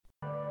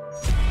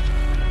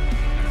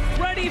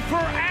ready for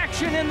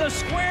action in the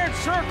squared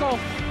circle.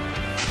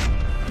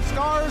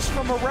 Stars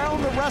from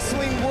around the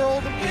wrestling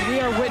world.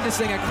 We are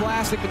witnessing a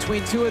classic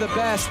between two of the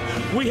best.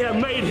 We have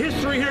made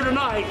history here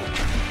tonight.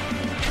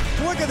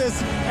 Look at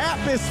this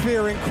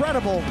atmosphere,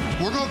 incredible.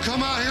 We're going to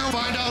come out here and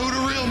find out who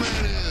the real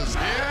man is.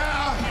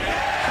 Yeah!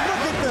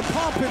 Look at the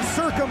pomp and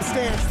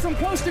circumstance. From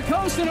coast to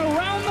coast and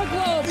around the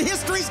globe.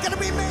 History's going to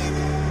be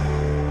made.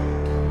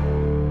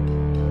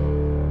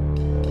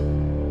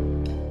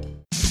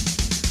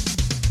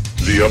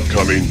 The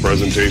upcoming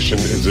presentation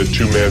is a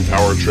two-man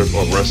power trip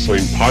of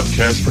wrestling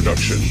podcast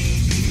production.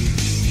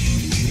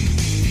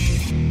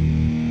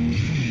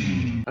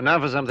 And now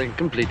for something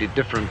completely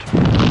different.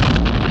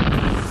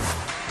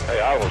 Hey,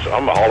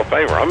 I'm a Hall of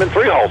Famer. I'm in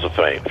 3 Halls of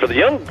Fame. For the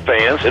young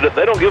fans,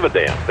 they don't give a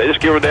damn. They just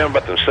give a damn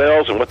about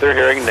themselves and what they're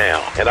hearing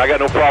now. And I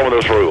got no problem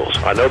with those rules.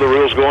 I know the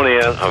rules going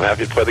in. I'm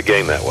happy to play the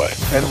game that way.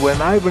 And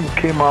when Ivan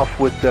came off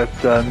with that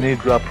knee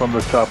drop from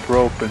the top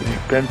rope and he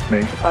pinned me,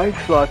 I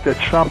thought that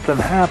something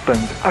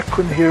happened. I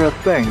couldn't hear a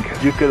thing.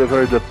 You could have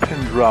heard the pin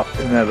drop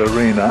in that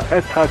arena.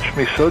 It touched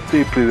me so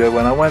deeply that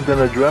when I went in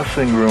the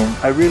dressing room,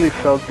 I really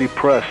felt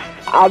depressed.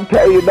 I'll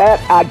tell you that.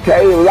 I'll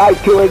tell you right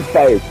to his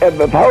face.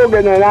 If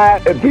Hogan and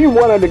if he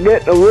wanted to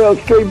get in a real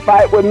street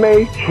fight with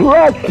me,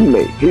 trust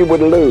me, he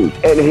would lose.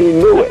 And he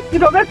knew it. You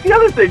know, that's the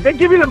other thing. They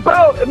give you the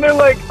belt, and they're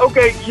like,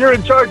 okay, you're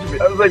in charge of it.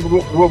 I was like,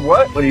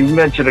 what? When you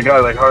mention a guy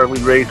like Harley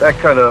Race, that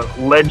kind of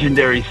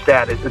legendary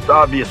status, it's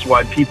obvious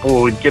why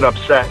people would get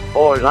upset. As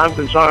far as I'm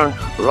concerned,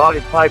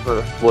 Roddy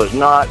Piper was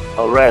not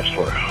a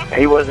wrestler.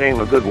 He wasn't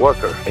even a good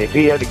worker. If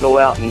he had to go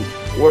out and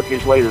work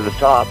his way to the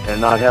top and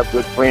not have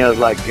good friends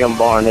like Jim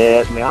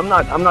Barnett. I mean, I'm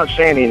not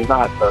saying he's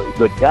not a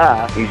good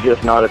guy. He's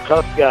just not a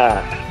tough guy.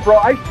 Bro,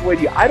 I swear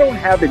to you, I don't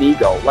have an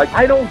ego. Like,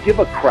 I don't give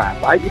a crap.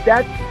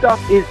 That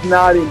stuff is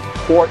not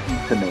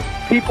important to me.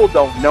 People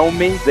don't know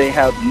me. They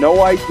have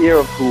no idea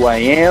of who I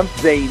am.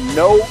 They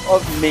know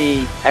of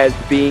me as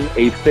being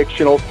a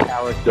fictional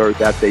character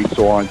that they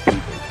saw on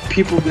TV.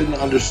 People didn't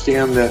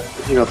understand that,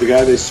 the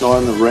guy they saw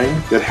in the ring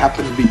that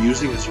happened to be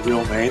using his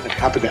real name and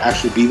happened to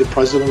actually be the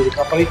president of the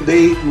company,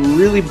 they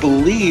really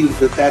believed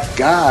that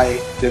guy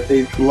that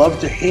they loved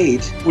to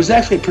hate was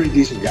actually a pretty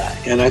decent guy.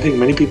 And I think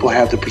many people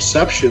have the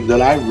perception that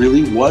I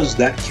really was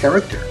that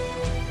character.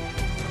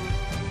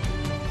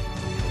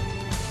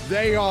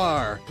 They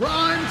are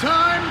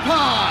Primetime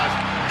Pod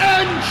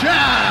and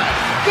Chad,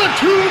 the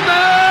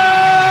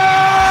two-man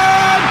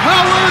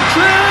power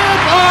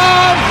trip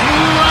of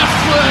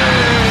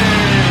wrestling.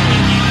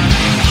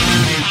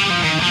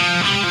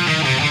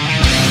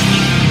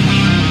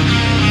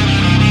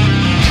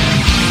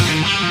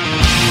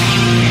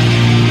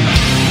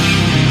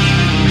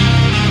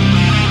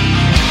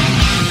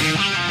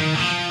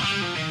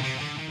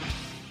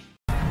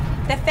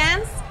 The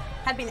fans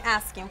have been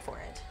asking for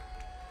it.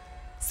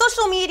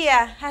 Social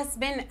media has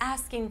been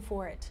asking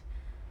for it.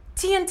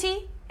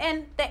 TNT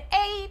and the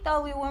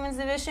AEW Women's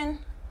Division,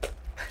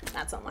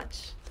 not so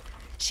much.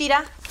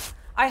 Shida,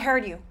 I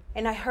heard you,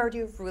 and I heard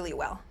you really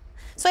well.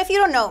 So if you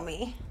don't know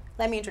me,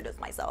 let me introduce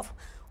myself.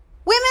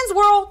 Women's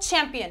World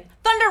Champion,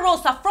 Thunder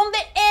Rosa from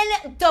the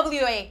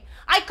NWA.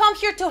 I come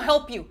here to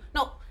help you.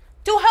 No,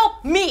 to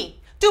help me,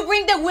 to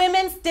bring the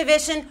women's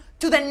division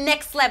to the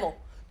next level,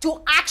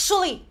 to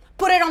actually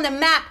put it on the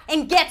map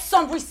and get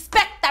some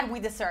respect that we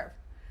deserve.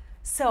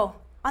 So,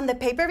 on the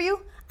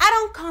pay-per-view, I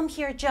don't come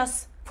here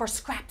just for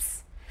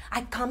scraps.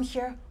 I come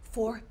here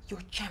for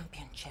your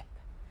championship.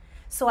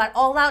 So at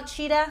All Out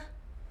Cheetah,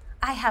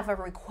 I have a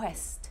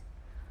request.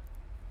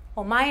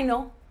 Omae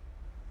no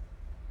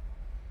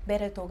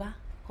Beretoga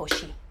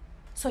Hoshi.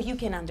 So you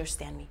can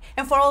understand me.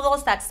 And for all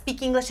those that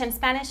speak English and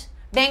Spanish,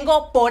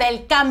 vengo por el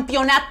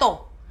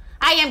campeonato.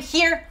 I am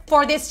here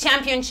for this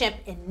championship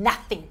and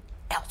nothing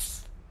else.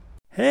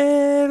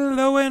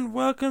 Hello and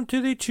welcome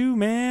to the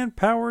two-man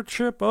power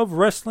trip of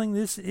wrestling.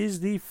 This is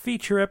the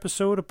feature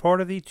episode, a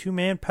part of the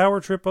two-man power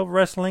trip of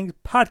wrestling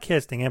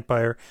podcasting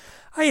empire.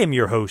 I am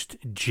your host,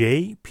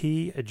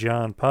 JP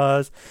John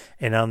Paz,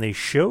 and on the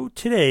show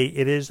today,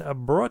 it is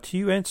brought to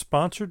you and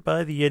sponsored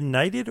by the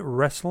United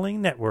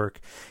Wrestling Network.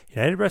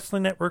 United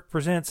Wrestling Network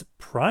presents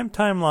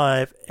Primetime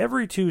Live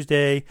every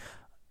Tuesday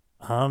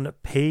on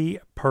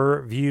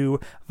pay-per-view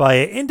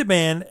via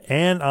in-demand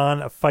and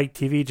on Fight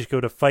TV. Just go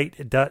to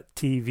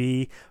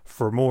fight.tv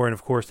for more. And,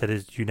 of course, that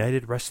is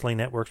United Wrestling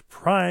Network's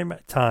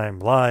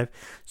Primetime Live.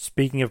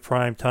 Speaking of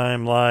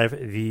Primetime Live,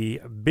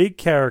 the big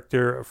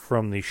character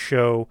from the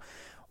show,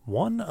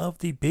 one of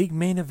the big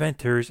main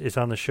eventers, is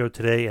on the show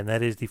today, and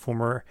that is the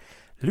former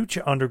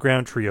Lucha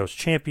Underground Trios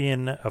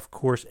champion, of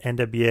course,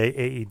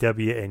 NWA,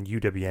 AEW, and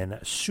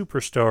UWN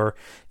superstar,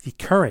 the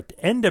current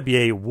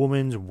NWA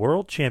Women's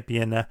World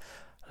Champion,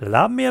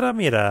 La Mira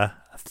Mira,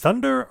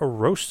 Thunder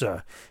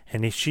Rosa.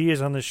 And she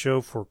is on the show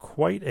for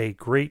quite a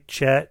great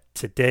chat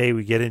today.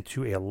 We get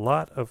into a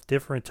lot of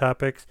different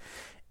topics,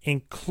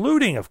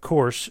 including, of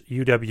course,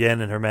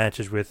 UWN and her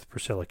matches with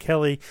Priscilla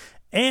Kelly,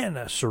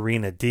 and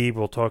Serena Deeb.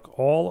 We'll talk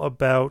all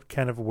about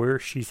kind of where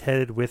she's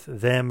headed with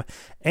them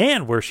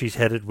and where she's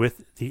headed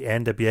with the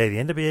NWA.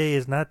 The NWA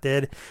is not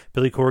dead.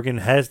 Billy Corgan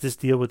has this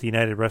deal with the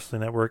United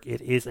Wrestling Network.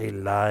 It is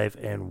alive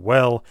and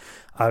well.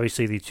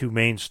 Obviously, the two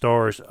main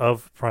stars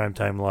of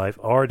Primetime Live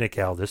are Nick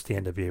Aldis, the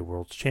NWA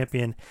World's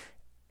Champion,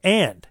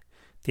 and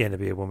the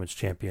NWA Women's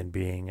Champion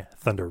being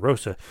Thunder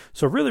Rosa.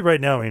 So really right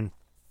now, I mean,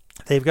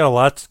 they've got a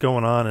lot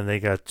going on, and they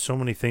got so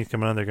many things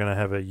coming on. They're going to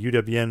have a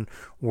UWN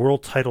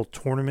World Title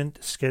Tournament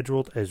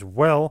scheduled as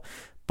well.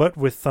 But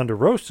with Thunder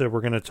Rosa,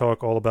 we're going to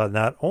talk all about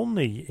not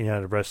only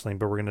United Wrestling,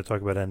 but we're going to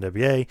talk about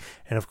NWA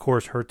and, of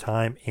course, her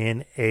time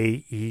in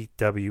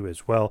AEW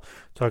as well.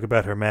 Talk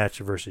about her match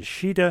versus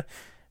Shida.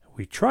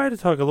 We try to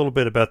talk a little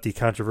bit about the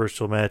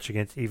controversial match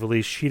against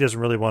Ivelisse. She doesn't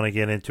really want to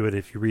get into it.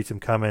 If you read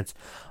some comments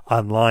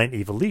online,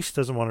 Ivelisse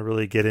doesn't want to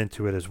really get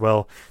into it as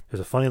well.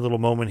 There's a funny little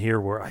moment here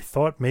where I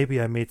thought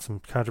maybe I made some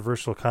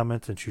controversial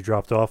comments and she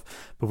dropped off,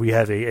 but we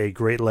had a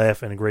great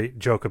laugh and a great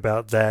joke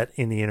about that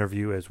in the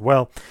interview as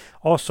well.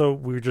 Also,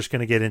 we're just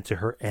going to get into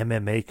her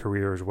MMA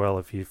career as well.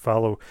 If you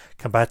follow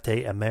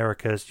Combate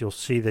Americas, you'll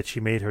see that she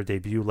made her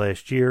debut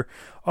last year.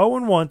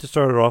 0-1 to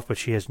start it off, but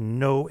she has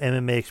no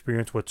MMA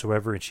experience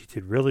whatsoever, and she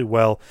did really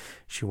well.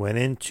 She went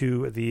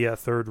into the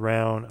third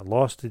round,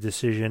 lost the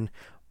decision,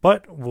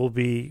 but will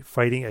be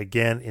fighting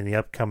again in the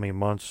upcoming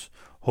months,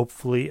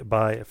 hopefully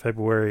by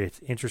February.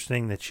 It's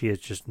interesting that she has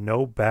just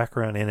no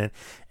background in it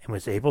and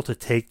was able to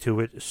take to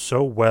it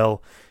so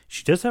well.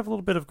 She does have a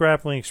little bit of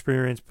grappling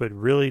experience, but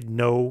really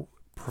no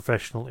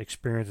professional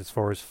experience as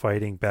far as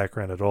fighting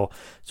background at all.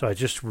 So it's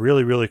just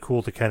really, really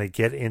cool to kind of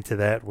get into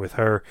that with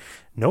her.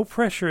 No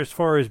pressure as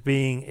far as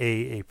being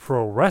a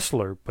pro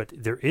wrestler, but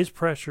there is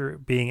pressure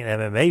being an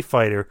MMA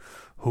fighter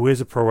who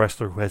is a pro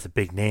wrestler who has a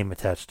big name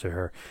attached to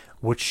her,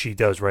 which she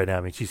does right now.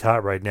 I mean, she's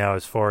hot right now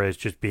as far as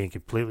just being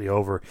completely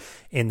over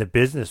in the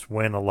business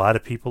when a lot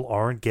of people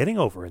aren't getting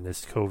over in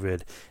this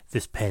COVID,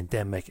 this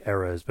pandemic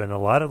era. There's been a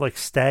lot of like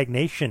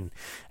stagnation.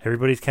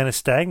 Everybody's kind of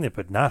stagnant,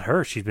 but not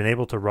her. She's been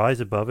able to rise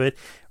above it,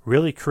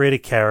 really create a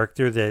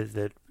character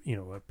that you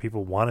know,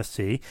 people want to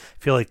see.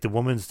 I feel like the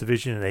women's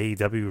division in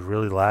AEW was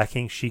really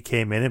lacking. She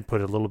came in and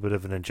put a little bit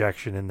of an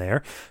injection in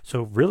there.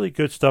 So really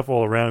good stuff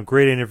all around.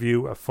 Great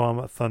interview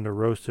from Thunder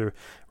Rosa.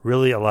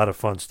 Really a lot of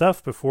fun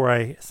stuff. Before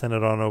I send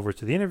it on over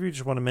to the interview,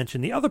 just want to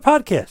mention the other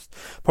podcast,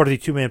 part of the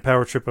two-man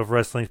power trip of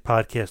wrestling's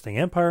podcasting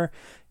empire,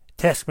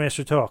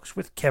 Taskmaster Talks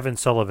with Kevin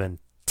Sullivan.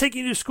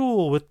 Taking You to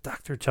School with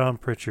Dr. Tom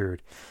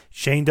Pritchard,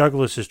 Shane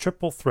Douglas's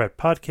Triple Threat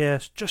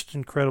Podcast, Just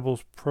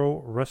Incredible's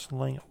Pro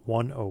Wrestling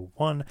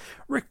 101,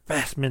 Rick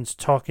Bassman's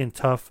Talkin'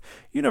 Tough,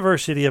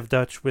 University of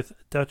Dutch with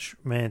Dutch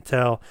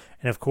Mantel,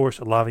 and of course,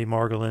 Lavi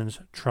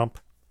Margolin's Trump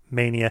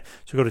Mania.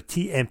 So go to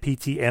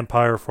TMPT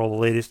Empire for all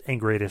the latest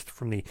and greatest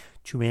from the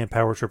two-man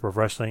power trip of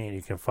wrestling, and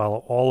you can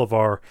follow all of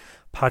our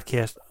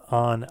podcasts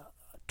on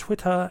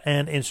Twitter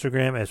and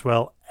Instagram as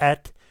well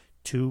at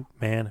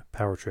Two-Man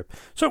Power Trip.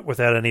 So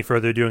without any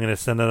further ado, I'm going to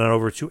send it on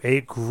over to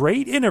a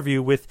great interview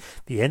with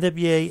the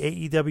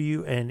NWA,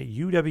 AEW, and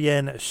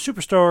UWN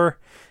superstar,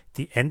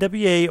 the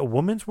NWA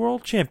Women's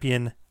World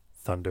Champion,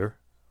 Thunder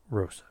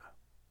Rosa.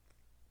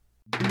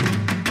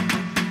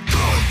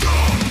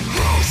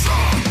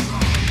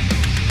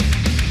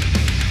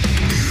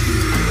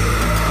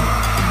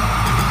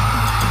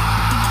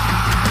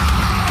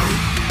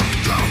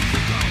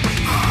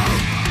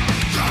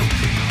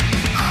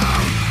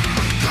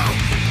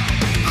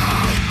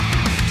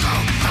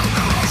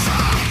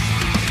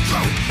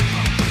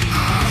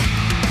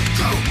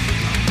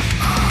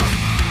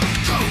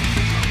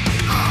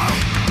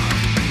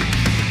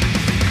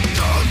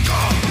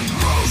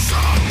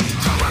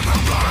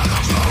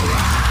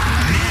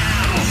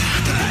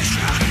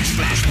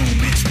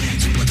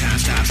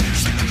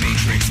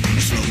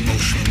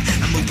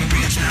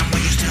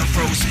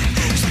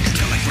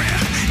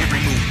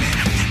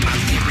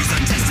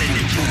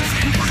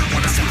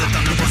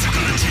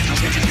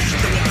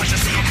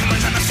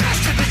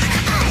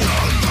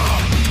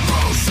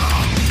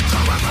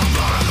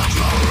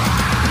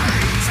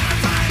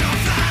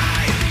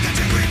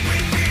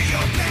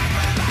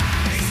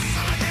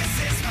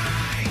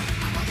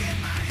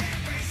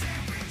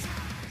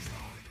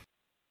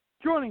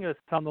 Joining us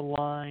on the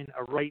line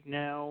right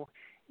now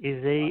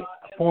is a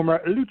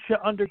former Lucha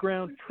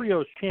Underground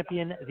Trios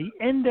champion, the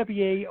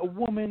NWA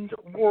Women's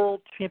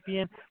World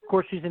Champion. Of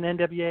course, she's an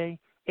NWA,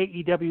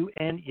 AEW,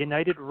 and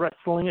United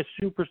Wrestling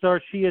superstar.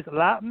 She is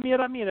La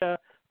Mira,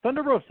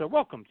 Thunder Rosa.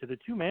 Welcome to the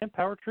two-man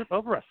power trip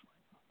of wrestling.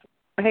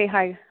 Hey,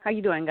 hi. How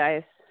you doing,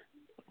 guys?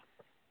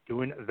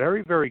 Doing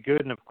very, very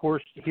good. And, of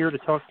course, here to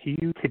talk to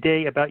you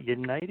today about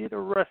United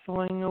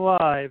Wrestling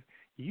Live,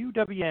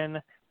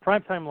 UWN,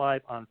 Primetime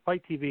Live on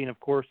Fight TV, and, of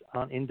course,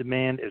 on In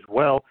Demand as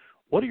well.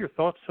 What are your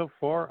thoughts so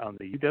far on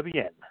the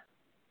UWN?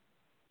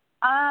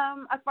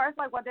 As far as,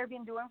 like, what they've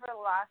been doing for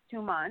the last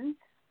 2 months,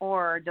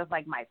 or just,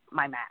 like, my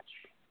match?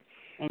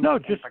 No,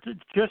 just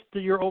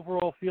your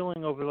overall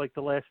feeling over, like,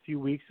 the last few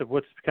weeks of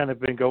what's kind of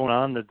been going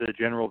on, the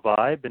general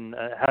vibe, and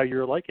how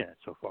you're liking it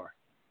so far.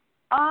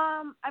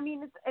 I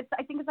mean,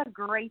 I think it's a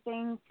great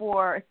thing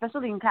for,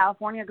 especially in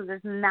California, because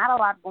there's not a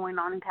lot going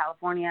on in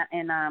California,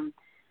 and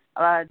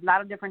a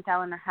lot of different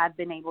talent have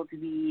been able to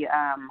be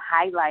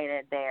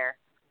highlighted there,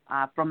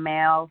 from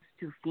males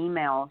to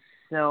females.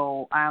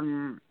 So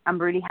I'm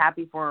really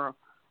happy for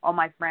all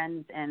my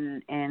friends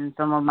and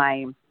some of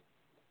my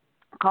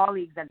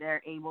colleagues that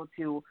they're able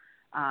to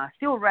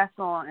still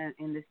wrestle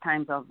in this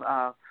times of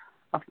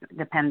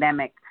the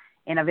pandemic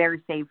in a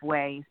very safe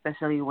way,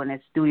 especially when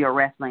it's studio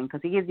wrestling,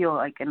 because it gives you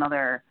like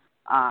another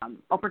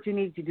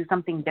opportunity to do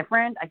something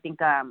different. I think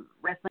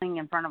wrestling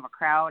in front of a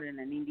crowd in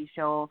an indie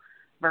show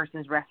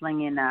versus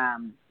wrestling in a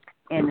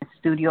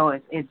studio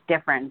is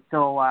different.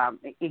 So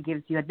it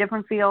gives you a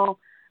different feel.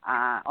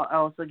 It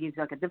also gives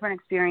you like a different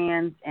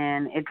experience,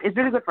 and it's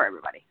really good for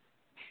everybody.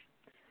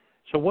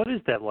 So what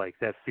is that like,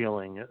 that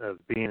feeling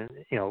of being,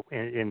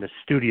 in the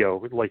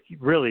studio? Like,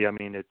 really, I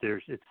mean,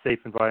 it's safe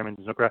environment,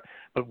 there's no crowd.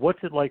 But what's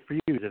it like for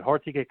you? Is it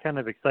hard to get kind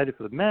of excited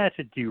for the match?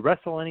 Do you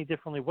wrestle any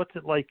differently? What's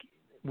it like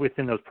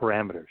within those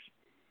parameters?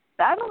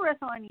 I don't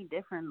wrestle any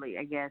differently,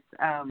 I guess.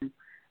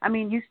 I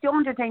mean, you're still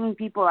entertaining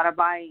people that are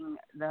buying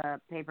the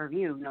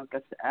pay-per-view,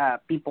 because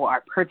people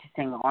are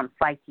purchasing on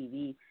Fight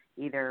TV,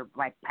 either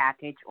by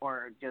package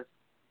or just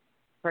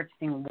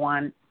purchasing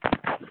one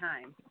at a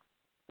time.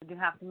 You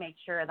have to make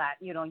sure that,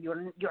 you're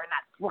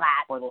not flat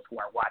for those who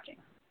are watching.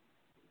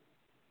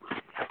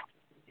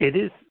 It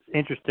is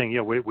interesting,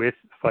 with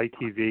Fight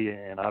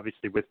TV and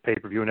obviously with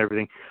pay-per-view and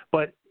everything.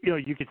 But,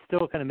 you could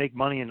still kind of make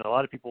money, and a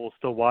lot of people will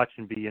still watch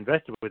and be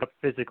invested without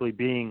physically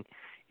being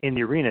in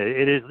the arena.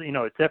 It is,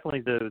 it's definitely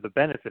the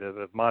benefit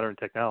of modern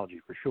technology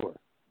for sure.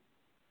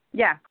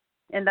 Yeah,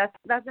 and that's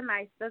a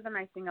nice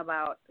thing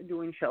about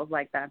doing shows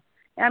like that.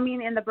 I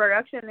mean, in the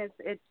production,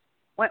 it's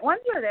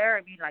once you're there,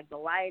 I mean, like the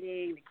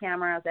lighting, the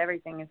cameras,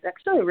 everything is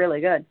actually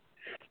really good.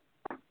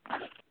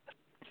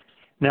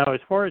 Now, as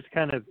far as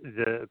kind of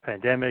the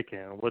pandemic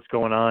and what's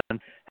going on,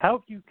 how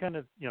have you kind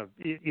of,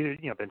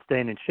 been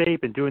staying in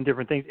shape and doing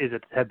different things?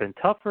 Have been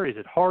tougher? Is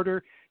it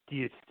harder? Do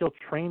you still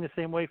train the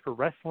same way for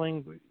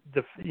wrestling?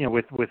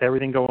 With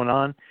everything going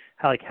on,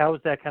 how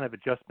has that kind of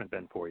adjustment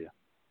been for you?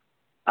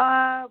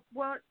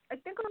 Well, I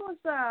think it was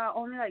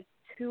only like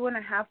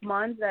 2.5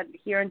 months that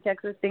here in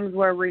Texas things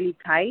were really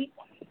tight.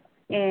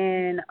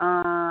 And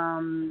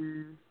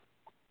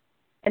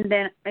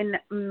then in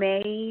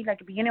May, like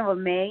the beginning of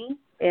May,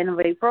 end of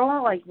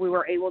April, like we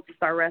were able to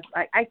start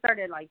wrestling. I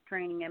started like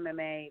training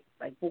MMA,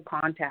 like full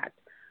contact.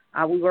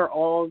 We were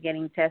all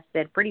getting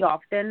tested pretty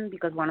often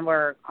because one of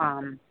our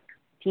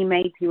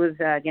teammates, he was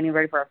getting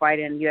ready for a fight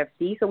in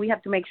UFC. So we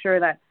have to make sure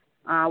that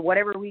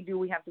whatever we do,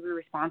 we have to be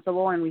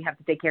responsible and we have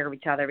to take care of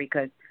each other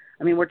because,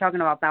 I mean, we're talking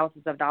about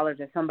thousands of dollars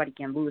that somebody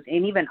can lose.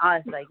 And even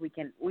us, like we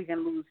can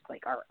lose,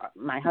 like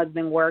my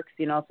husband works,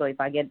 so if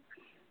I get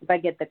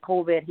the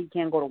COVID, he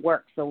can't go to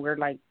work. So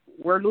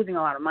we're losing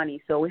a lot of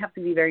money. So we have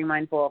to be very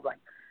mindful of like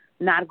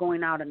not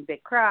going out in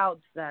big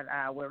crowds, that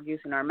we're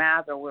using our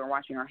masks or we're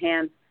washing our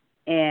hands.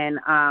 And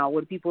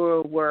when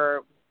people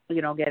were,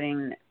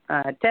 getting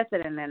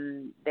tested and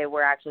then they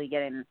were actually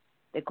getting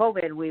the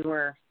COVID, we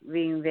were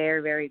being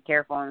very, very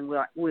careful, and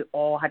we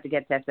all had to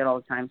get tested all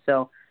the time.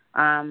 So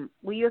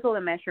we use all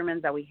the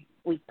measurements that we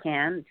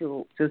can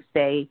to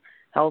stay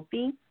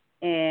healthy.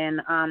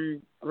 And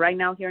right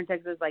now here in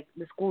Texas, like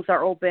the schools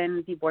are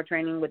open, people are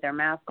training with their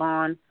mask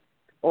on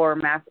or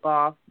mask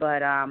off.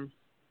 But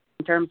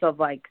in terms of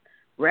like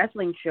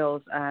wrestling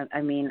shows,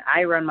 I mean,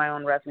 I run my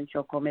own wrestling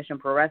show called Mission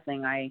Pro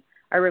Wrestling. I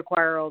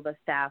require all the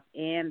staff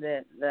and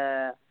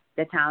the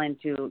talent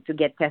to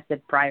get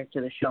tested prior to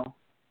the show.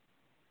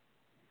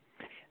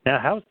 Now,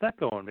 how's that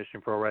going,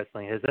 Mission Pro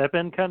Wrestling? Has that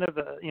been kind of,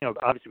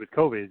 obviously with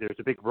COVID, there's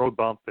a big road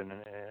bump and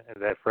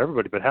that for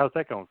everybody, but how's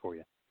that going for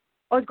you?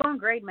 Oh, it's going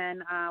great,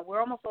 man. We're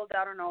almost sold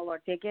out on all our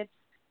tickets.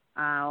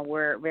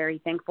 We're very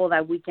thankful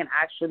that we can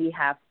actually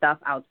have stuff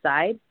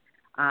outside.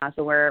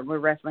 So we're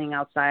wrestling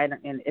outside,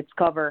 and it's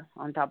cover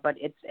on top, but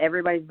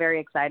everybody's very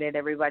excited.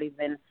 Everybody's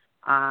been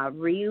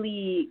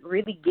really,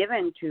 really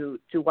given to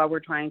what we're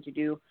trying to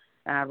do,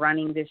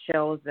 running these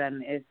shows,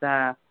 and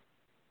it's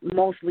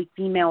mostly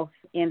females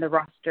in the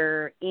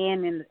roster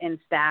and in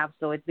staff,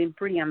 so it's been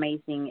pretty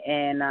amazing.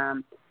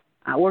 And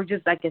we're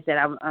just, like I said,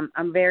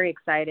 I'm very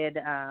excited.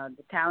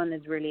 The talent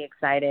is really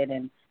excited,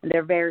 and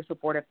they're very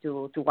supportive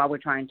to what we're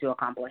trying to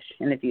accomplish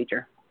in the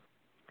future.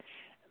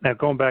 Now,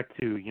 going back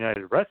to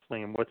United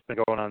Wrestling and what's been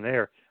going on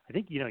there, I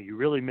think, you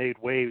really made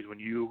waves when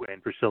you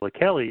and Priscilla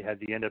Kelly had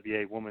the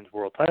NWA Women's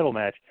World Title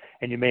match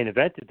and you main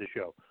evented the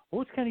show. What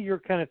was kind of your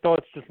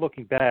thoughts just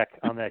looking back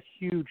on that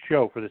huge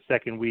show for the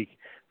second week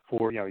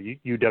for,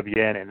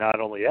 UWN, and not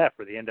only that,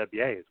 for the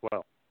NWA as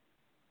well?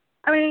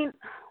 I mean,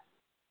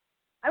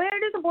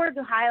 it is important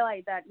to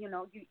highlight that,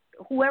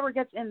 whoever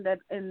gets in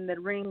the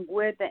ring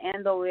with the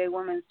NWA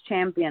Women's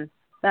Champion,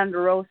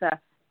 Thunder Rosa,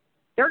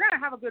 they're gonna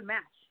have a good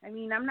match. I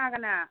mean, I'm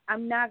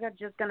not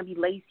just gonna be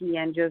lazy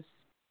and just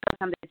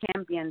I'm the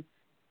champion,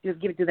 just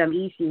give it to them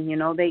easy.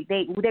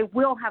 They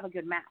will have a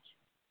good match,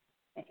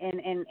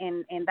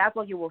 and that's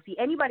what you will see.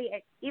 Anybody,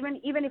 even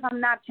if I'm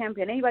not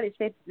champion, anybody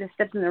that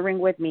steps in the ring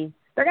with me,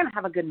 they're gonna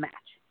have a good match.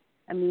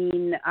 I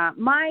mean,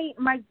 my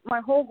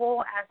whole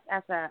goal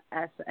as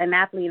an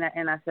athlete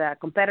and as a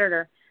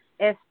competitor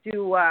is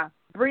to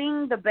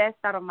bring the best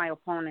out of my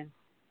opponent.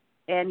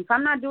 And if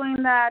I'm not doing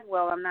that,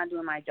 well, I'm not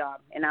doing my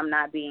job, and I'm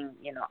not being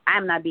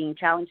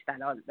challenged.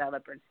 The other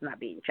person's not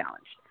being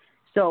challenged.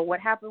 So what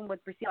happened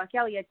with Priscilla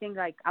Kelly, I think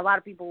like a lot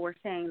of people were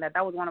saying that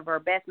was one of her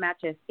best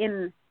matches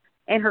in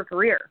her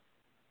career.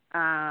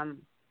 And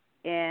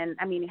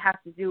I mean, it has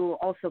to do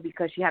also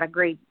because she had a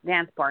great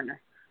dance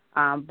partner.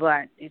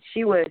 But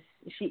she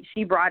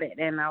brought it,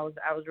 and I was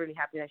really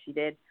happy that she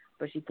did,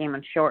 but she came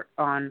in short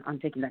on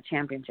taking that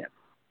championship.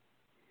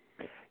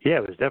 Yeah,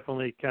 it was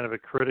definitely kind of a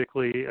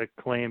critically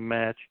acclaimed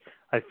match.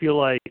 I feel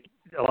like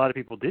a lot of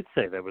people did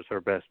say that was her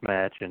best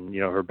match and,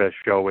 her best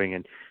showing,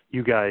 and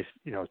you guys,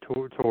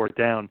 tore it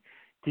down.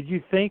 Did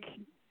you think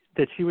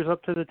that she was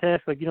up to the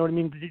task? Like, you know what I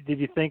mean? Did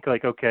you think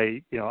like,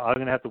 okay, I'm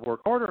going to have to work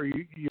harder, or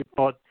you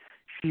thought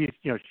she's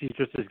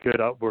just as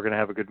good, we're going to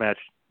have a good match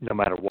no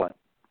matter what?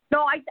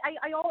 No, I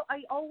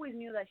always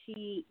knew that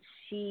she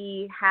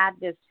had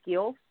the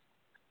skills.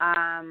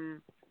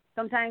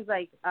 Sometimes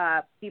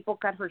people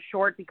cut her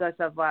short because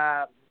of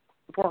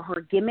for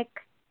her gimmick.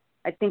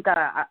 I think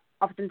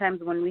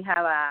oftentimes when we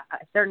have a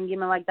certain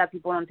gimmick like that,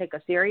 people don't take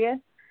her serious.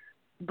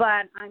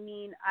 But I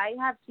mean, I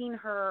have seen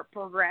her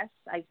progress.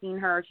 I've seen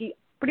her. She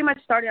pretty much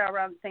started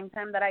around the same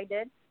time that I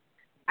did.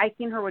 I've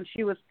seen her when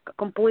she was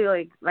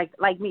completely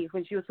like me,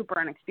 when she was super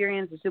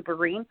inexperienced and super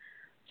green,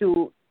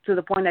 to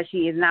the point that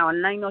she is now.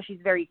 And I know she's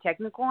very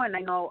technical, and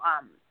I know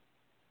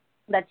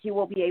that she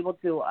will be able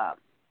to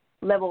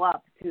level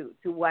up to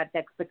what the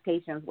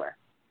expectations were.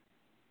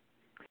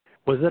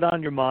 Was it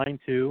on your mind,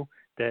 too,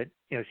 that,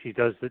 she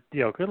does a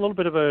little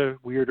bit of a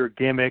weirder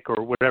gimmick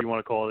or whatever you want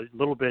to call it, a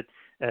little bit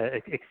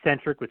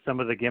eccentric with some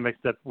of the gimmicks?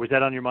 Was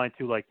that on your mind,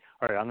 too, like,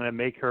 all right, I'm going to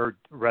make her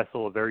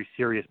wrestle a very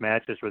serious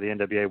match just for the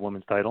NWA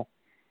Women's title?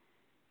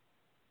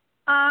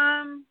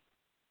 Not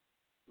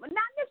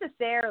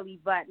necessarily,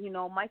 but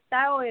my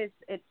style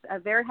it's a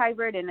very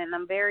hybrid, and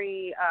I'm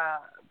very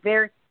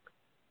very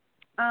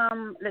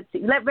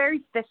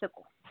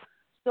physical.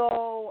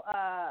 So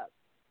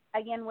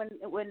again, when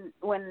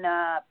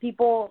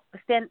people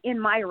stand in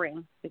my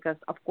ring, because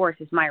of course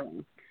it's my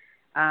ring,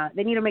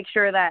 they need to make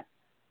sure that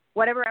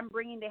whatever I'm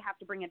bringing, they have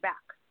to bring it back.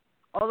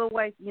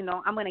 Otherwise,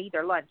 I'm going to eat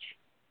their lunch.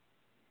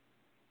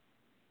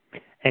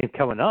 And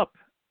coming up,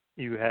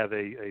 you have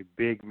a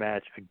big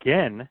match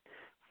again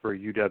for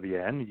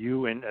UWN,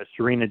 you and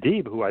Serena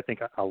Deeb, who I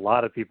think a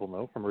lot of people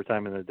know from her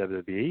time in the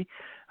WWE,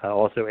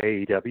 also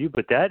AEW.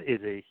 But that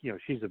is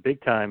she's a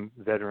big-time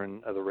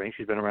veteran of the ring.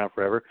 She's been around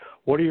forever.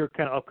 What are your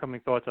kind of upcoming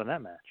thoughts on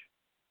that match?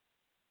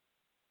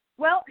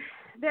 Well,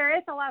 there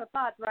is a lot of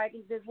thoughts, right?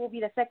 This will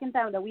be the second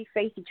time that we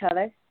face each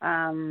other.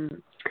 I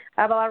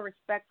have a lot of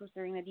respect for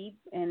Serena Deeb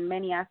in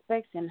many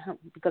aspects, and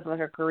because of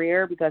her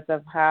career, because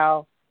of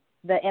how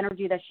the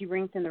energy that she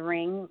brings in the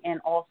ring,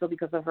 and also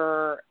because of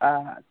her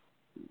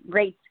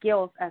great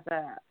skills as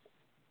a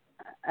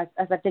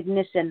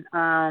technician.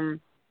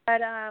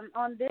 But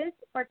on this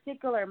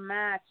particular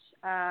match,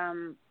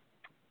 I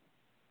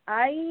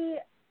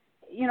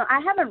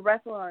haven't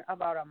wrestled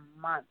about a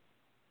month,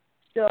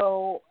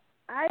 so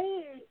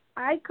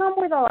I come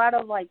with a lot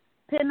of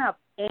pin-up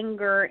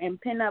anger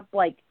and pin-up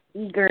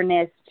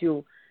eagerness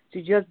to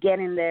just get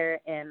in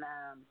there and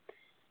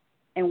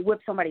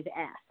whip somebody's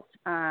ass,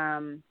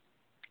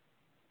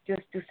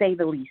 just to say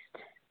the least.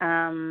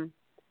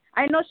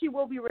 I know she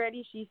will be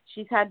ready.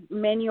 She's had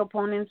many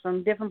opponents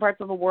from different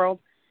parts of the world.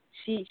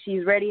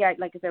 She's ready.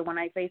 Like I said, when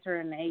I faced her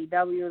in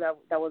AEW,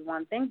 that was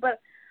one thing. But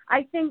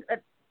I think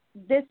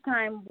this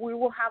time we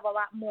will have a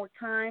lot more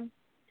time,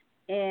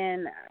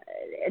 and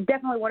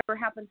definitely whatever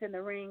happens in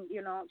the ring,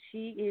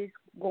 she is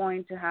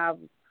going to have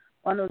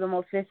one of the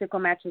most physical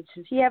matches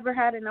she ever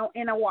had in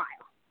a while.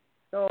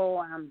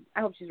 So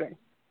I hope she's ready.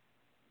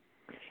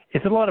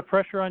 Is it a lot of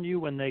pressure on you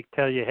when they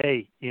tell you,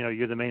 hey,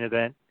 you're the main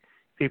event?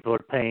 People are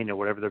paying or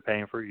whatever they're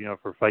paying for,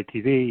 for Fight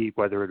TV,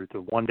 whether it's a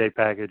one-day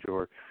package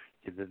or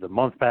the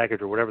month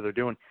package or whatever they're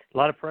doing. A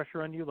lot of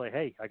pressure on you, like,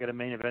 hey, I got a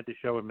main event to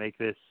show and make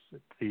this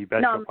the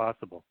best show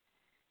possible.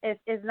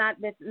 It's not.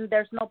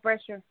 There's no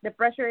pressure. The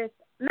pressure is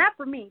not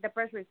for me. The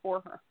pressure is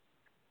for her.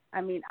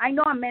 I mean, I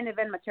know I'm main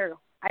event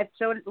material. I've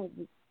shown it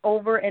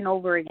over and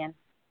over again.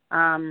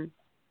 I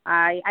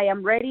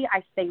am ready.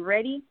 I stay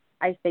ready.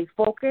 I stay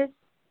focused.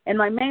 And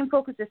my main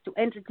focus is to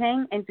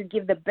entertain and to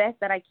give the best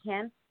that I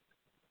can,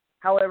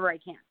 however I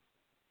can.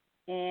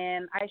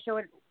 And I show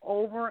it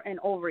over and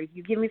over. If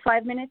you give me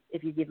 5 minutes,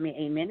 if you give me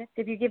 8 minutes,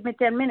 if you give me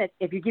 10 minutes,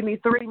 if you give me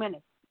 3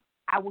 minutes,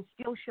 I will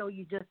still show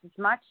you just as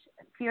much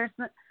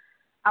fierceness.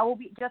 I will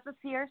be just as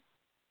fierce,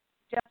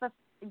 just as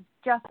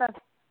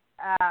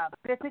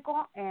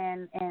physical,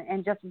 and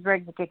just as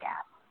ready to kick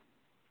ass.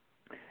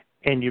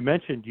 And you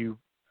mentioned you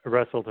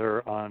wrestled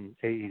her on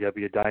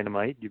AEW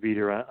Dynamite. You beat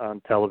her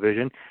on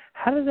television.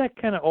 How did that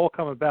kind of all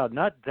come about?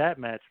 Not that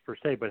match per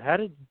se, but how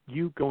did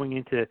you going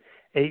into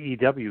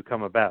AEW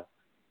come about?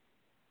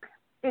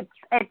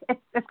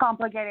 it's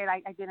complicated.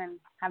 I didn't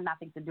have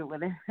nothing to do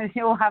with it.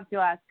 You'll have to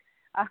ask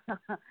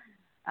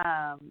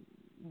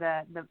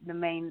the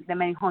main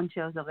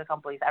honchos of the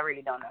companies. I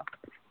really don't know.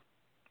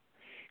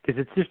 Because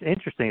it's just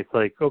interesting. It's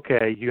like,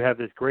 okay, you have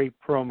this great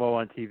promo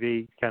on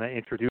TV kind of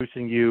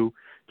introducing you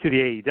to the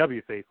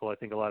AEW faithful. I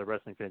think a lot of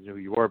wrestling fans know who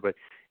you are, but,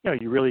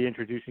 you're really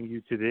introducing you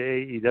to the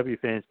AEW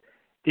fans.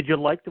 Did you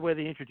like the way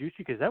they introduced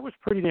you? Because that was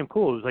pretty damn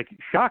cool. It was, like,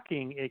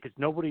 shocking because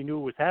nobody knew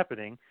it was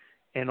happening,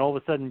 and all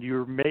of a sudden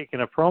you're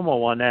making a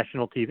promo on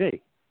national TV.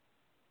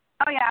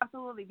 Oh, yeah,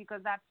 absolutely,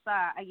 because that's,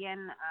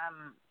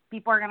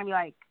 people are going to be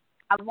like,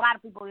 a lot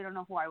of people didn't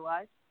know who I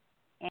was.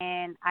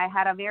 And I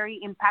had a very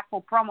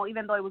impactful promo,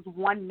 even though it was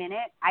 1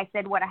 minute. I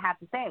said what I had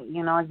to say.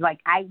 It's like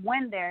I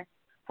went there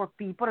for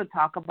people to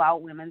talk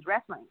about women's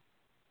wrestling.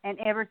 And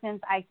ever since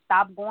I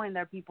stopped going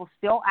there, people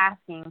still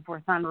asking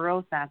for Thunder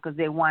Rosa because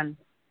they won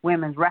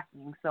women's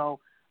wrestling. So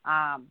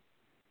I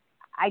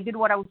did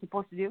what I was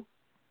supposed to do,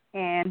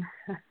 and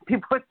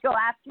people are still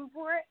asking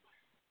for it.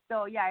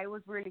 So yeah, it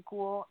was really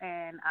cool,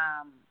 and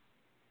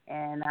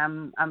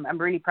I'm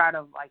really proud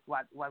of like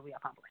what we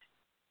accomplished.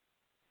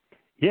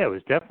 Yeah, it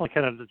was definitely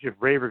kind of just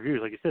rave reviews.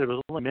 Like you said, it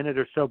was only a minute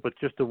or so, but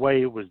just the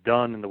way it was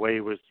done and the way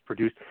it was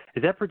produced.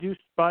 Is that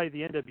produced by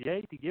the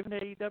NWA to give an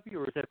AEW,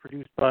 or is that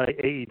produced by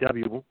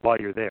AEW while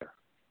you're there?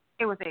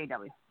 It was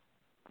AEW.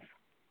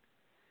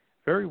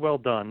 Very well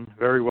done,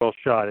 very well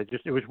shot. It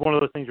was one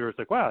of those things where it's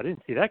like, wow, I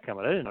didn't see that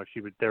coming. I didn't know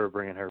they were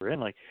bringing her in.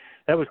 Like,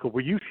 that was cool.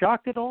 Were you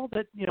shocked at all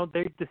that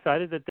they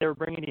decided that they were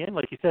bringing you in?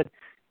 Like you said,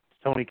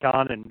 Tony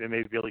Khan and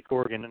maybe Billy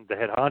Corgan and the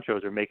head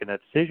honchos are making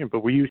that decision.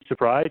 But were you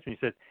surprised when you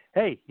said,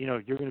 hey,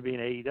 you're going to be in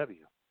AEW?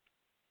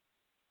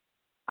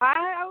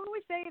 I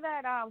always say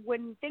that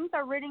when things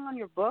are written on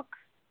your book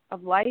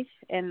of life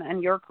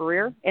and your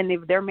career, and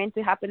if they're meant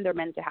to happen, they're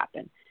meant to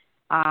happen.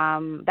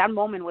 That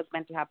moment was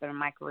meant to happen in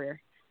my career.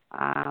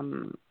 I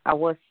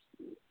was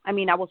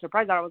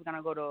surprised that I was going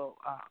to go to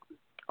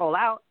All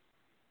Out,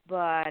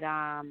 but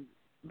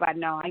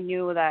no, I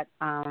knew that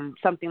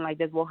something like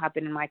this will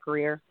happen in my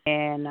career,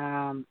 and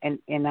I'm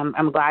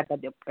glad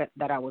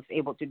that I was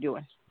able to do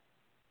it.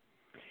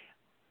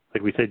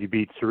 Like we said, you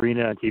beat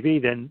Serena on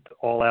TV, then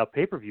All Out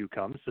pay-per-view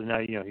comes, so now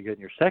you get in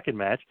your second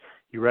match.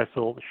 You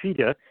wrestle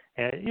Shida,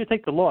 and you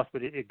take the loss,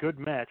 but a good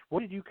match.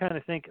 What did you kind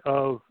of think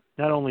of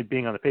not only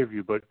being on the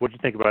pay-per-view, but what did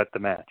you think about the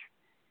match?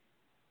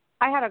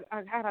 I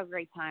had a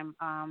great time.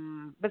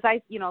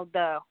 Besides,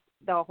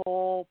 the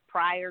whole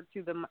prior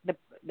to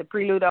the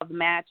prelude of the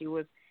match, it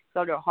was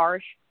sort of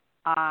harsh.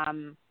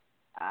 I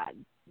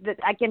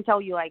can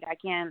tell you, like, I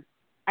can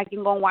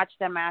go and watch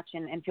that match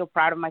and feel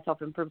proud of myself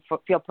and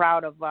feel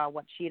proud of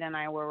what Shida and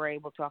I were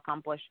able to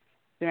accomplish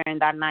during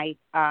that night.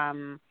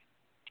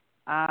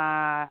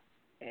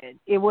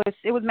 It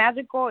was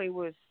magical.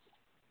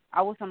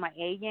 I was on my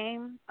A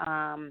game,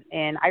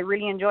 and I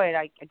really enjoyed it.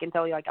 I can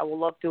tell you, like, I would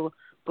love to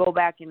go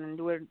back and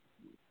do it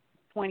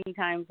 20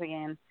 times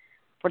again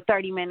for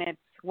 30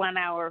 minutes, 1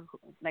 hour.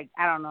 Like,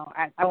 I don't know.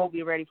 I won't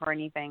be ready for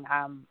anything.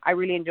 I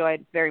really enjoyed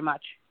it very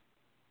much.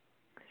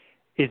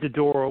 Is the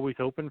door always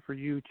open for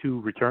you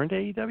to return to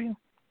AEW?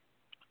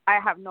 I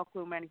have no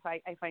clue, man.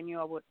 If I knew,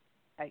 I would.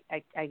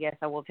 I guess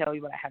I will tell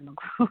you, but I have no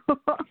clue.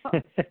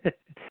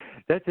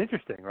 That's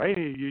interesting, right?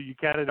 You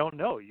kind of don't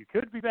know. You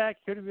could be back.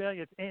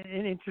 It's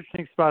an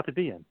interesting spot to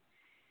be in.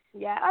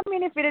 Yeah, I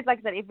mean, if it is, like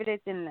I said, if it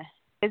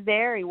is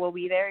there, it will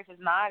be there. If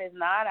it's not, it's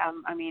not.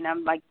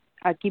 I'm like,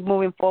 I keep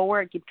moving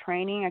forward. I keep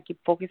training. I keep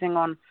focusing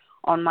on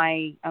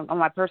my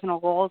personal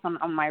goals,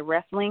 on my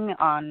wrestling,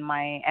 on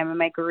my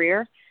MMA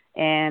career,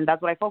 and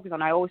that's what I focus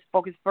on. I always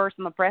focus first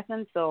on the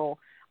present. So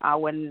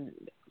when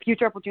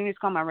future opportunities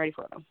come, I'm ready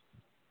for them.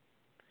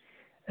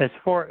 As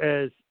far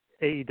as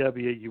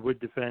AEW, you would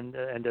defend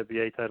the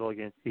NWA title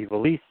against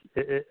Ivelisse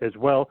as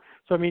well.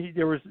 So, I mean,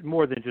 there was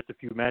more than just a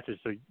few matches.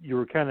 So you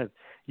were kind of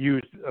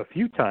used a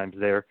few times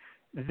there.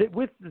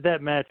 With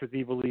that match with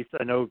Ivelisse,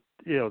 I know,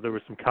 there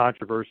was some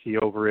controversy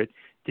over it.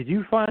 Did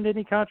you find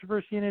any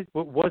controversy in it?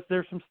 Was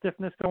there some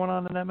stiffness going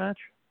on in that match?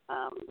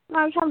 I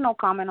have no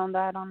comment on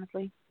that,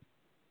 honestly.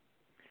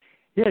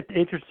 Yeah, it's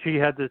interesting. She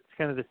had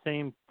kind of the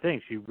same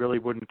thing. She really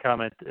wouldn't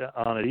comment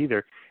on it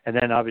either. And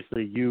then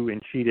obviously you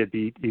and Shida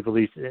beat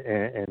Ivelisse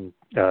and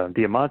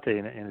Diamante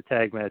in a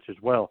tag match as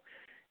well.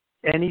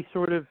 Any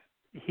sort of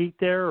heat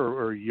there,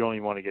 or you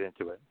only want to get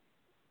into it?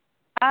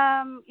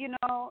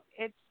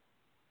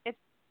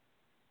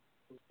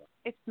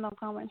 It's no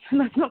comment.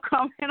 There's no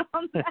comment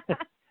on that.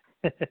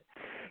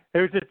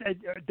 There was just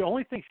the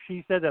only thing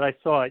she said that I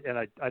saw, and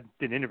I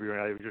didn't interview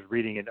her. I was just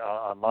reading it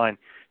online.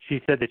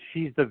 She said that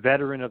she's the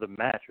veteran of the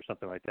match or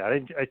something like that. I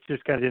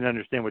just kind of didn't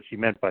understand what she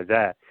meant by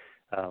that.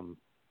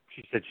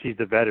 She said she's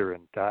the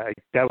veteran.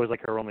 That was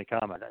like her only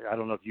comment. I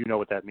don't know if you know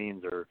what that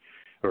means or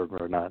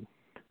not.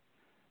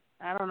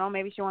 I don't know.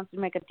 Maybe she wants to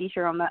make a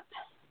T-shirt on that.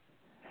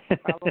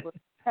 Probably.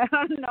 I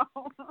don't know.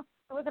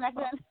 It was an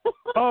accident.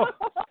 Oh.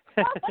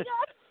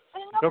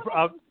 Oh my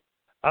God.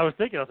 I was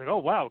thinking, oh,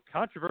 wow,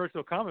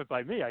 controversial comment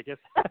by me, I guess.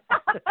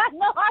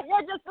 No,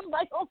 I just am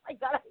like, oh, my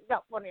God, I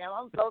got funny.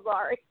 I'm so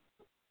sorry.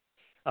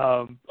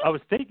 I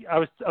was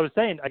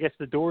saying, I guess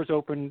the door's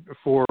open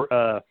for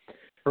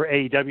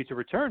AEW to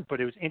return, but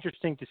it was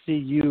interesting to see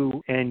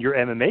you and your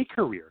MMA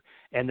career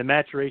and the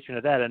maturation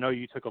of that. I know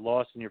you took a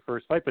loss in your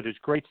first fight, but it was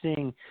great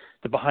seeing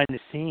the behind the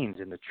scenes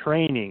and the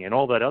training and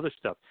all that other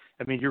stuff.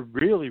 I mean, you're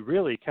really,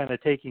 really kind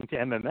of taking to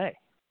MMA.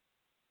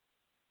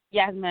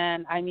 Yes,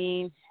 man. I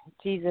mean,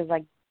 Jesus,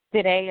 like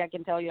today I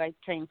can tell you I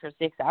trained for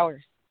 6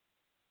 hours,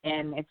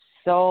 and it's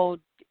so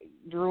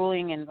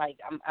drooling and like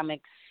I'm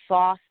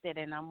exhausted,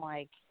 and I'm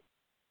like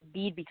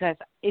beat because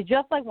it's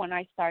just like when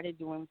I started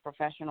doing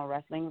professional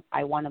wrestling,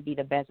 I want to be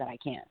the best that I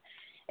can.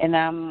 And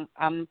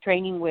I'm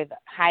training with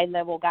high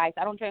level guys.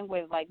 I don't train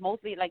with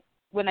mostly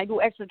when I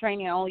do extra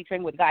training, I only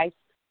train with guys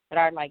that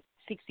are like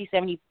 60,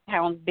 70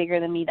 pounds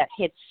bigger than me that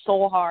hit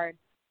so hard.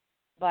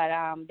 But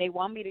they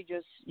want me to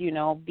just,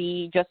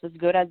 be just as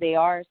good as they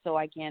are so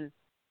I can,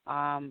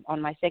 on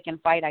my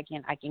second fight, I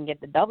can get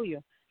the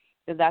W.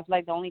 Because that's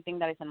like the only thing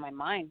that is in my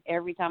mind.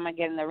 Every time I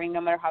get in the ring,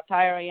 no matter how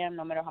tired I am,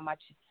 no matter how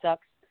much it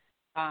sucks,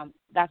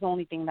 that's the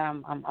only thing that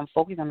I'm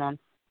focusing on.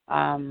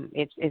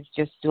 It's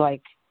just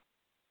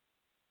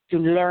to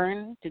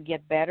learn, to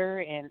get better,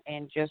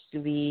 and just to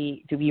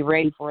be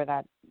ready for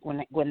that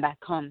when that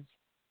comes.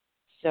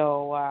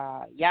 So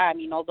I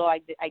mean, although I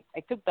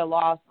took the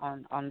loss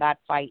on that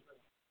fight,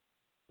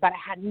 but I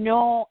had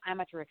no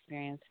amateur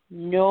experience,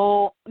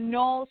 no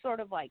sort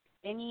of I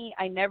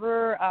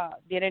never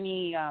did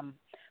any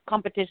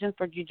competitions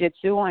for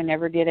jiu-jitsu. I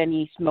never did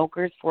any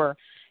smokers for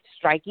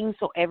striking,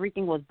 so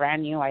everything was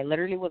brand new. I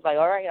literally was like,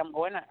 all right, I'm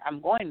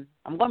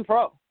going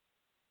pro.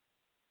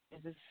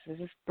 This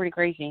is pretty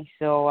crazy.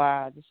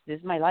 So this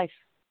is my life.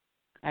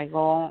 I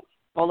go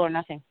all or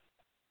nothing.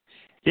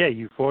 Yeah,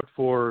 you fought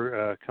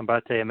for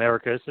Combate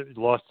Americas,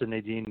 lost to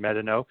Nadine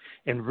Medino,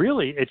 and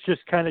really, it's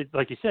just kind of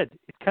like you said,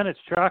 it's kind of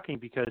shocking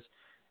because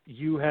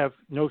you have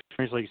no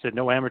experience, like you said,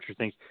 no amateur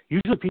things.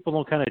 Usually, people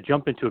don't kind of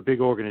jump into a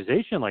big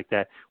organization like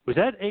that. Was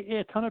that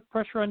a ton of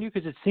pressure on you?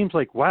 Because it seems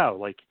like, wow,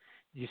 like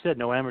you said,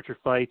 no amateur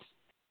fights.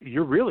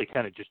 You're really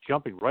kind of just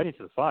jumping right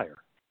into the fire.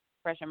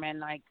 Pressure, man.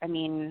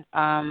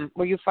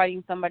 Were you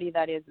fighting somebody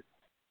that is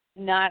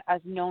not as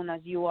known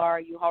as you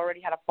are? You already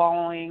had a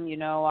following,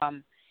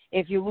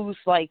 If you lose,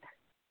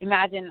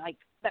 imagine,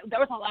 there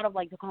was a lot of,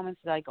 the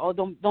comments, oh,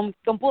 don't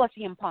pull a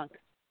CM Punk.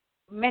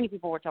 Many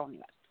people were telling me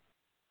that.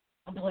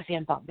 Don't pull a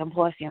CM Punk. Don't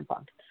pull a CM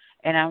Punk.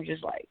 And I was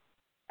just like,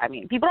 I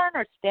mean, people don't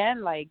understand,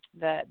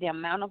 the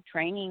amount of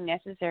training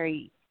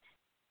necessary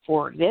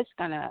for this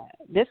kind of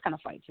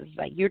fights. It's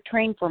you're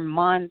trained for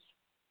months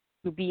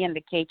to be in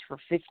the cage for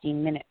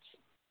 15 minutes.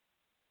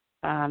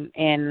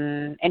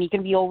 And it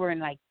can be over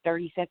in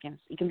 30 seconds.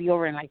 It can be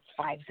over in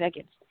 5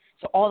 seconds.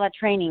 So all that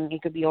training,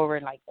 it could be over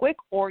in quick,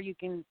 or you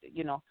can,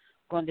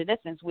 go in the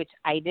distance, which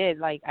I did.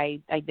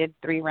 I did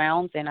 3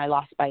 rounds and I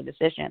lost by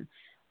decision.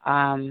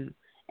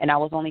 And I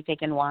was only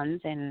taking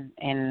ones,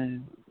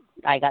 and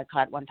I got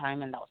caught one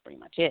time, and that was pretty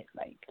much it.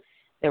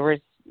 There was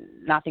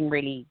nothing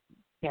really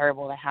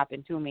terrible that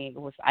happened to me.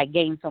 I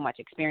gained so much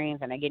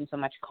experience and I gained so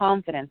much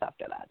confidence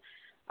after that.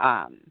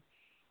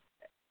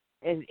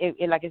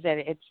 Like I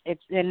said,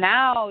 it's and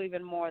now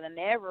even more than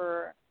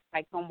ever,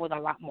 I come with a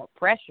lot more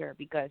pressure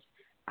because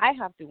I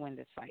have to win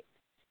this fight.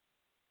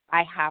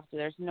 I have to.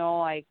 There's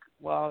no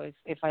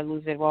if I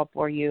lose it, well,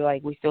 for you,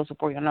 we still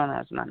support you. No,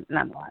 it's not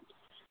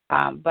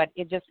that. But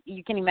it just,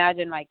 you can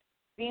imagine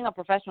being a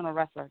professional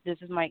wrestler. This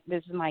is my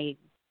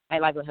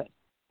livelihood,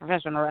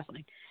 professional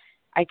wrestling.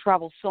 I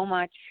travel so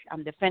much.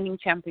 I'm defending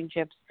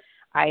championships.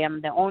 I am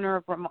the owner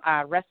of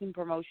a wrestling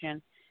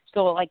promotion.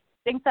 So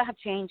things that have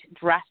changed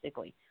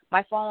drastically.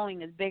 My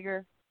following is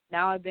bigger.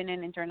 Now I've been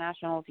in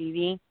international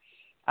TV.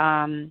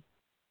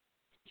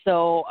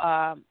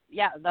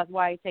 That's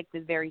why I take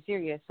this very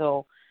serious.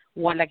 So,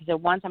 like I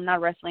said, once I'm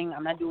not wrestling,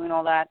 I'm not doing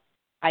all that.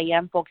 I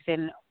am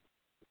focusing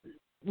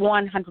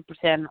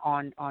 100%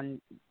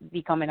 on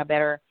becoming a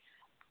better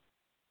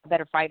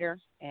fighter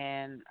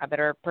and a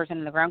better person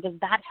in the ground, because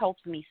that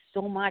helps me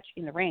so much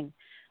in the ring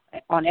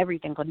on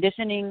everything,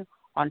 conditioning,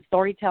 on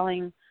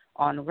storytelling,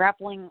 on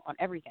grappling, on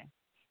everything.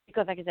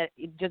 Because, like I said,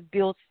 it just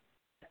builds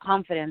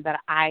confidence that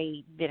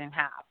I didn't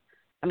have.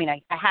 I mean,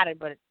 I had it,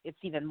 but it's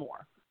even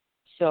more.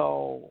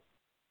 So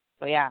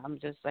yeah, I'm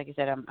just, like I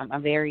said,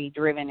 I'm very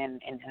driven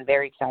and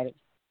very excited.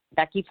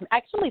 That keeps me,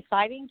 actually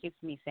fighting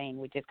keeps me sane,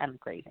 which is kind of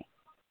crazy.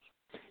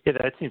 Yeah,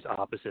 that seems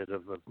opposite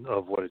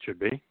of what it should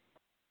be.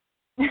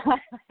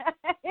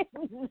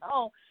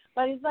 No,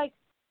 but it's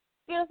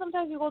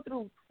sometimes you go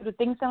through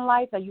things in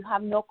life that you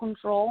have no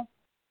control.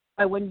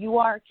 But when you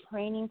are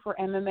training for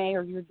MMA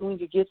or you're doing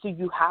jiu-jitsu,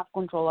 you have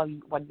control of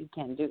what you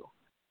can do.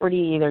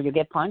 Either you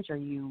get punched or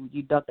you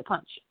duck the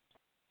punch.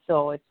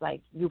 So it's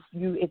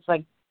it's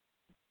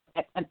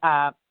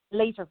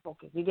laser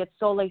focus. You get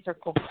so laser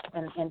focused,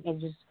 and it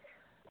just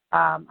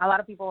a lot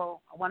of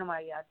people. One of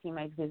my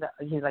teammates,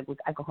 he's with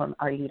alcohol,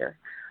 our leader.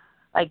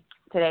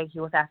 Today, he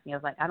was asking me, I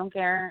was I don't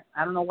care.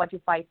 I don't know what you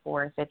fight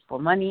for. If it's for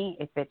money,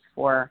 if it's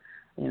for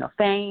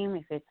fame,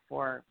 if it's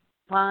for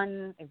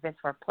fun, if it's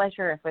for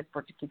pleasure, if it's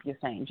for to keep you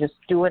sane. Just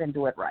do it and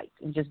do it right,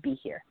 and just be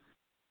here.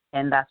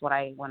 And that's what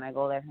when I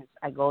go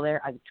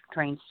there, I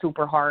train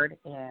super hard,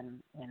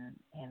 and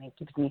it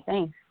keeps me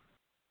sane.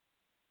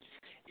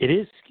 It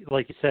is,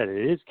 like you said,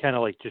 it is kind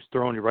of like just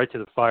throwing you right to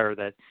the fire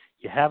that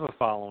you have a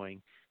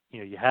following,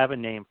 you have a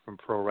name from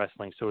pro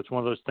wrestling. So it's one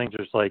of those things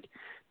where it's like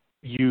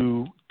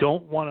you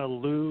don't want to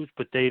lose,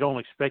 but they don't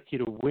expect you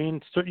to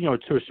win,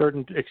 to a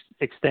certain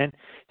extent.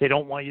 They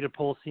don't want you to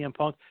pull CM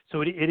Punk.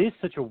 So it is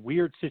such a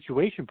weird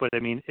situation, but, I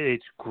mean,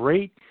 it's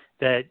great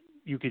that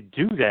you could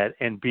do that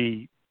and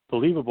be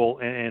believable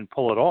and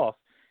pull it off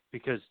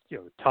because,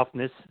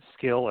 toughness,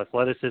 skill,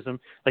 athleticism.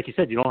 Like you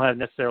said, you don't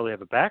necessarily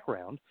have a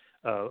background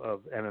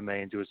of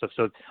MMA and doing stuff.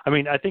 So, I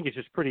mean, I think it's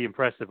just pretty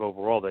impressive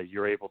overall that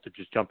you're able to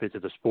just jump into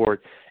the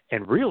sport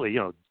and really,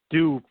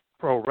 do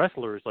pro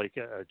wrestlers like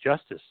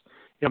justice.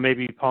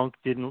 Maybe Punk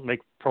didn't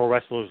make pro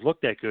wrestlers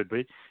look that good,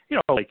 but,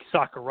 like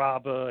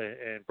Sakuraba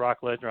and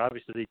Brock Lesnar,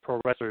 obviously the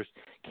pro wrestlers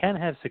can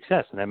have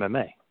success in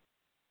MMA.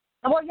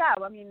 Well, yeah,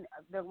 I mean,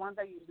 the ones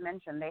that you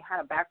mentioned, they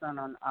had a background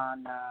on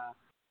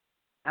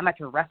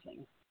amateur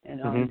wrestling, and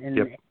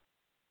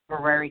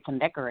were very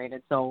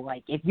condecorated. So,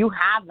 like, if you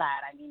have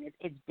that, I mean,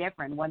 it's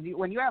different. When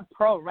you're a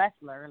pro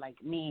wrestler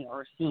like me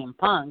or CM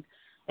Punk,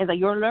 it's like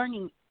you're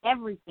learning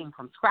everything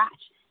from scratch,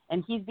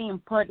 and he's being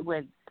put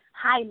with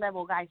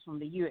high-level guys from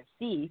the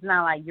UFC. It's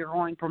not like you're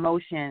going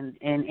promotion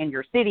in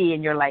your city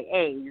and you're like,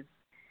 hey,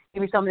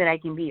 give me something that I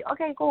can be.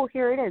 Okay, cool,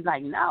 here it is.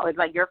 Like, no, it's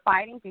like you're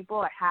fighting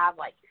people that have,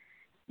 like,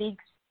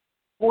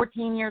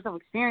 14 years of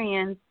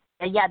experience,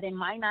 and yeah, they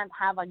might not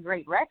have a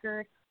great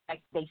record.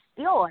 Like they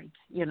still,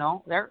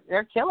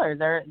 they're killers.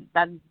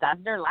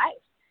 That's their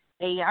life.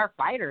 They are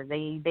fighters.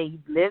 They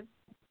live,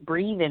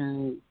 breathe,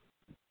 and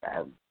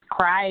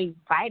cry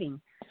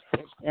fighting.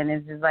 And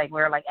it's just like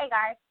we're like, hey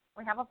guys,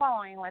 we have a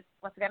following. Let's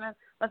get in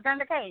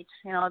the cage.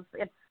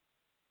 It's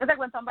like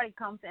when somebody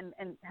comes and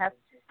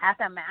has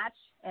a match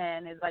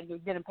and it's like you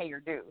didn't pay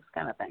your dues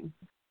kind of thing.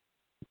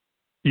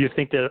 Do you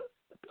think that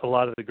a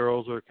lot of the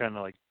girls are kind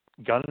of like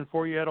gunning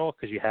for you at all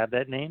because you have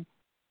that name?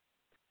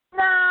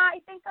 Nah, I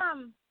think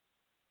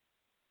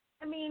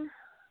I mean,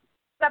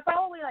 that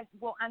probably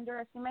will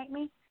underestimate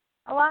me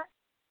a lot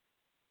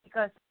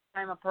because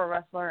I'm a pro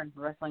wrestler and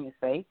wrestling is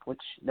fake,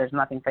 which there's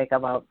nothing fake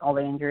about all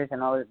the injuries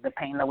and all the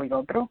pain that we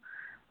go through.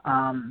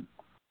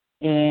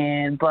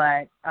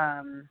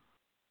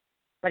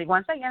 But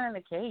once I get in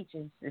the cage,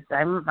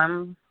 I'm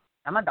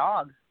a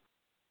dog.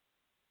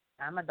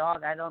 I'm a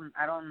dog. I don't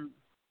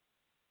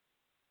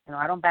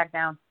back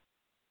down.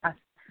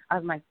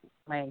 As my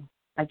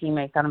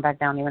teammates, I don't back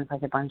down even if I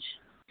get punched.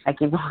 I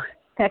keep going.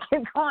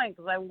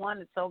 Because I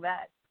want it so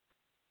bad.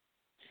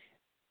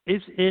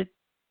 Is it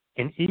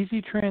an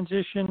easy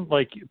transition,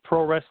 like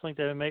pro wrestling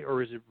to MMA,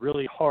 or is it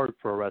really hard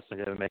pro wrestling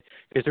to MMA?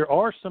 Because there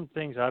are some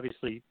things,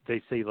 obviously,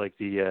 they say like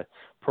the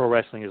pro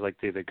wrestling is like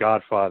the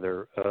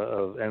godfather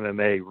of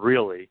MMA,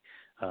 really.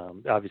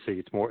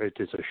 Obviously,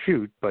 it's a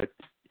shoot, but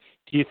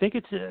do you think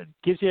it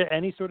gives you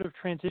any sort of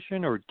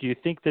transition, or do you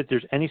think that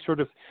there's any sort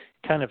of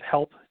kind of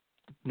help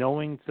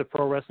knowing the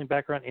pro wrestling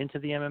background into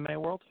the MMA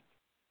world?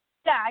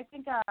 Yeah, I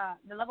think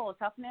the level of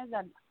toughness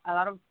that a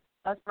lot of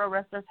us pro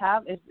wrestlers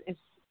have is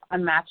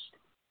unmatched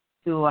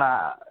to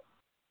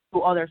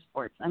other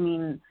sports. I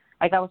mean,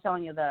 like I was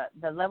telling you,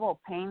 the level of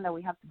pain that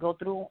we have to go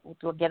through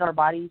to get our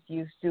bodies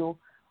used to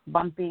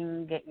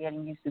bumping,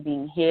 getting used to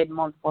being hit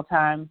multiple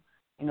times,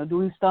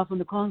 doing stuff on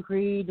the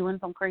concrete, doing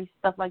some crazy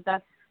stuff like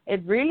that.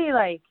 It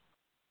really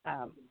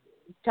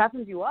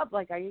toughens you up.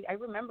 Like I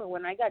remember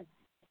when I got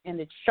in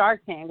the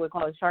Shark Tank, we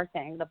call it Shark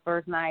Tank, the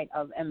first night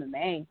of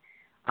MMA.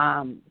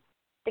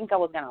 I think I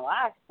was gonna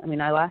last. I mean,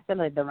 I lasted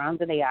the rounds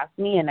that they asked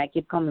me, and I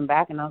keep coming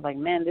back. And I was like,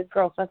 man, this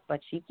girl sucks, but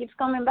she keeps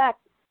coming back.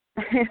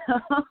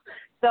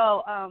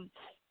 So,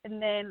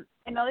 and then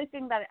another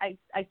thing that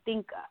I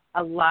think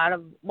a lot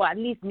of, well, at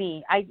least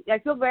me, I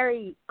feel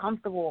very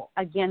comfortable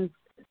against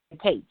the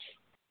cage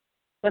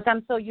because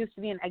I'm so used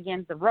to being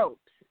against the ropes,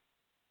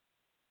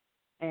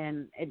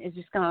 and it's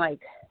just kind of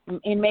like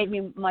it made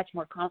me much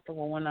more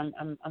comfortable when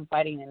I'm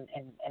fighting in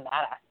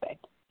that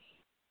aspect.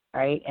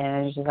 Right,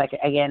 and it's just like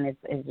again,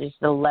 it's just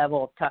the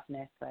level of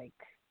toughness. Like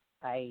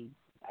I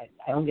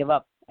don't give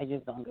up. I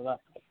just don't give up.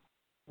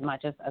 As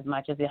much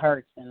as it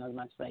hurts, and as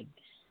much like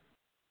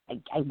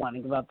I want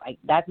to give up.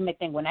 That's my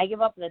thing. When I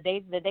give up, the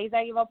days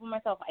I give up on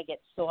myself, I get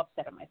so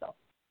upset at myself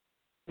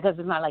because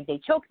it's not like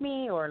they choke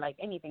me or like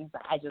anything. So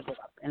I just give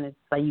up, and it's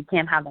like you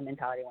can't have the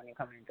mentality when you're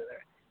coming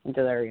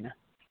into the arena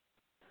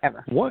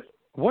ever.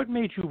 What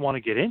made you want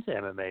to get into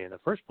MMA in the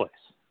first place?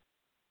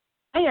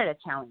 I needed a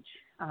challenge.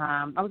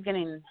 I was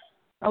getting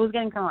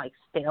kind of like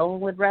stale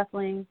with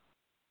wrestling,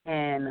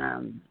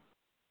 and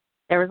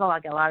there was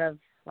a lot of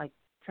like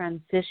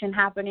transition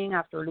happening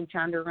after Lucha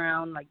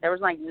Underground. Like there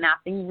was like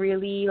nothing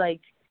really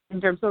like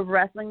in terms of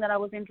wrestling that I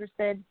was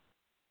interested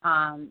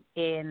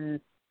in.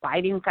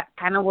 Fighting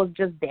kind of was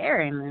just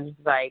there, and it was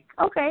like,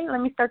 okay,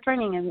 let me start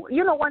training. And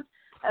once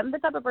I'm the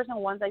type of person,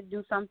 once I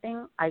do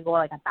something, I go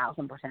like 1,000%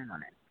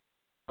 on it.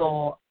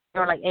 So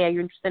they're like, hey, are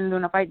you interested in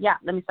doing a fight? Yeah,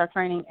 let me start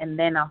training, and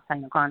then I'll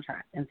sign a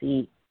contract and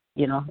see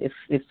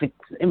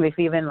if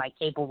even like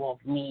capable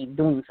of me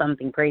doing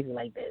something crazy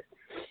like this.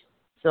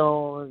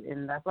 So,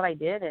 and that's what I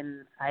did,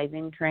 and I've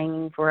been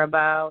training for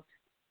about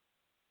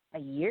a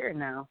year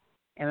now,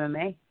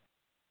 MMA.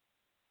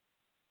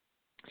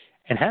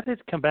 And how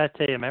did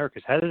Combate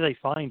Americas, how did they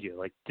find you?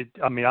 Like,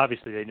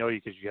 obviously they know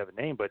you because you have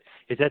a name, but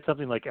is that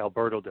something like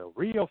Alberto Del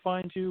Rio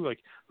finds you? Like,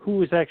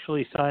 who is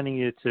actually signing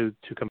you to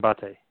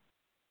Combate?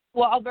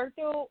 Well,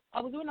 Alberto,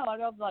 I was doing a lot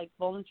of like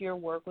volunteer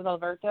work with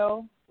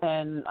Alberto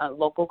and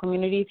local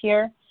communities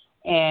here,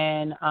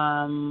 and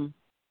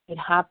it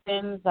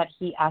happens that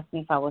he asked me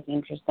if I was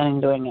interested in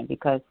doing it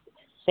because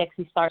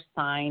Sexy Star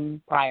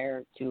signed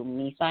prior to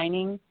me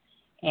signing,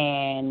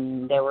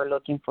 and they were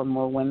looking for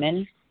more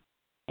women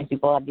and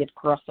people that did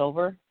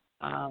crossover.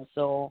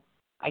 So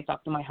I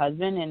talked to my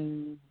husband,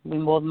 and we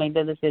both made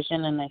the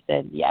decision, and I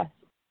said yes,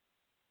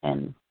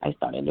 and I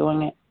started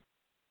doing it.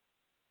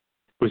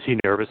 Was he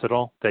nervous at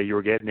all that you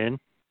were getting in?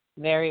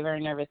 Very,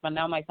 very nervous. But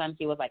now my son,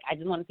 he was like, I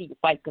just want to see you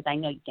fight because I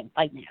know you can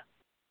fight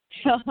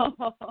now.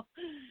 So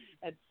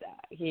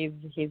he's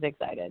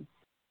excited.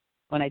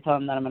 When I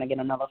told him that I'm going to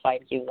get another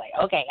fight, he was like,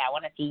 okay, I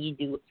want to see you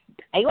do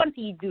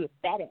it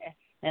better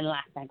than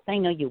last time because I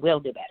know you will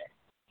do better.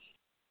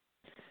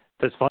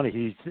 That's funny.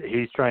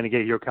 He's trying to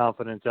get your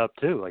confidence up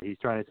too. Like he's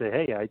trying to say,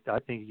 hey, I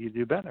think you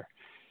do better.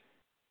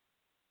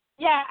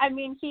 Yeah, I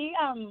mean, he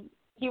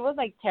was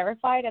like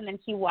terrified, and then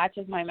he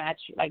watches my match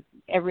like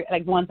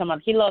once a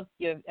month. He loves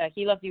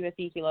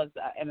UFC, he loves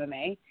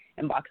MMA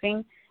and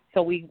boxing,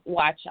 so we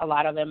watch a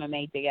lot of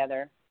MMA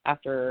together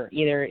after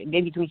in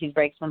between his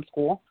breaks from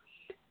school.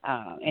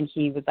 And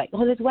he was like,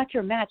 "Oh, let's watch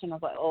your match," and I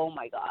was like, "Oh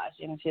my gosh!"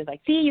 And she was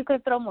like, "See, you could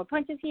have thrown more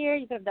punches here,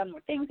 you could have done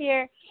more things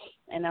here,"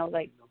 and I was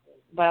like,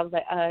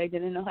 I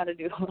didn't know how to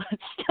do all that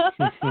stuff.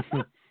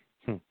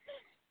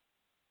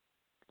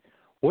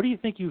 What do you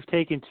think you've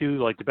taken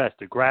to like the best?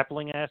 The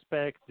grappling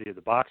aspect, the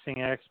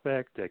boxing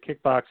aspect, the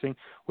kickboxing.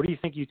 What do you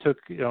think you took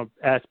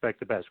aspect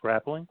the best?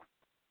 Grappling?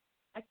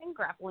 I think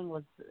grappling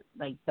was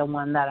like the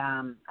one that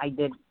I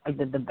did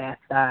the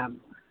best.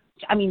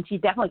 I mean, she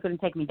definitely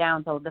couldn't take me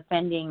down. So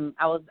defending,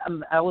 I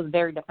was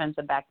very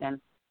defensive back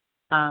then.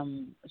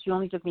 She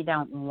only took me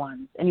down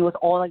once, and it was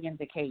all against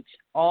the cage.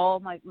 All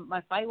my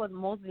fight was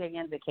mostly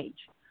against the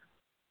cage,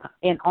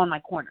 and on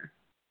my corner.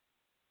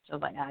 So I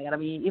was like,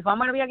 if I'm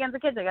gonna be against the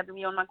kids, I got to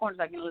be on my corner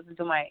so I can listen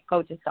to my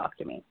coaches talk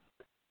to me.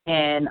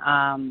 And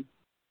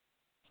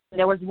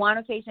there was one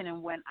occasion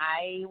and when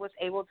I was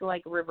able to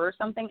like reverse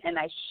something, and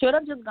I should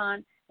have just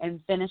gone and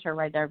finished her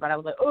right there, but I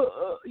was like,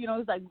 it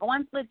was like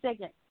one split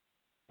second,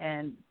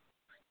 and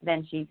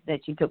then she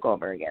took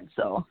over again.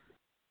 So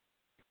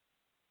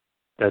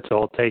that's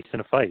all it takes in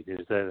a fight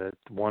is that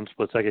one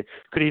split second.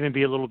 Could even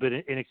be a little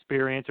bit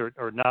inexperienced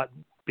or not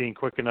being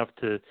quick enough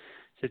to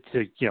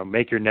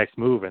make your next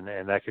move, and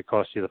that could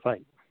cost you the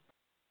fight.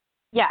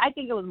 Yeah, I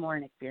think it was more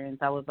inexperience.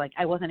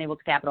 I wasn't able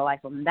to capitalize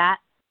on that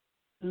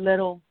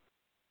little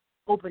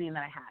opening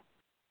that I had.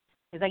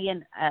 Because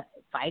again,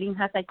 fighting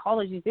has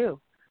psychology too.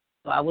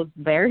 So I was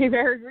very,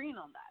 very green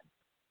on that.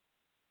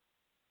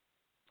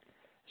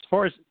 As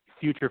far as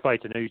future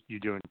fights, I know you're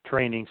doing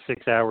training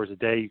 6 hours a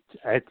day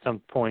at some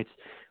points.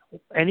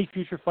 Any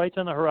future fights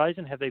on the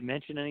horizon? Have they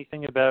mentioned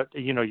anything about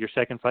your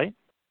second fight?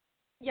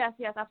 Yes,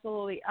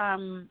 absolutely.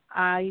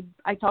 I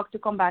talked to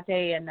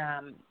Combate,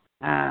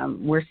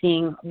 and we're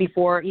seeing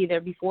before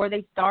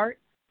they start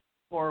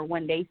or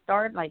when they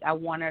start. Like I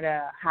wanted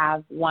to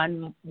have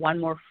one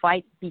more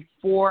fight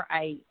before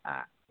I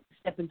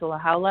step into La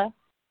Jaula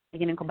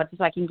again in Combate,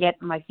 so I can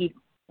get my feet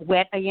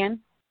wet again,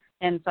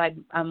 and so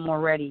I'm more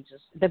ready.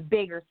 Just the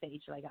bigger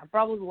stage. Like I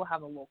probably will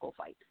have a local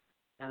fight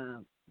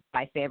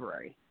by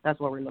February. That's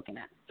what we're looking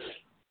at.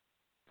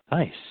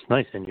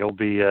 Nice, and you'll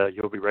be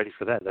ready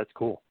for that. That's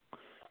cool.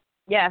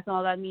 Yeah,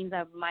 so that means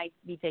I might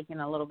be taking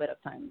a little bit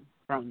of time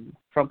from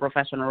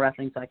professional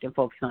wrestling so I can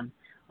focus on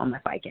my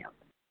fight camp.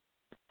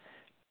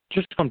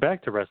 Just come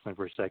back to wrestling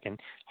for a second.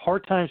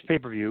 Hard Times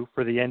pay-per-view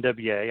for the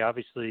NWA,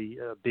 obviously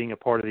being a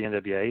part of the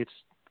NWA, it's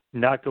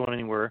not going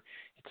anywhere.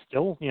 It's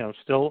still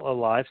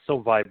alive,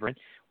 still vibrant.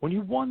 When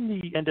you won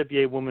the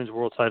NWA Women's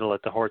World Title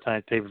at the Hard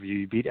Times pay-per-view,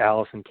 you beat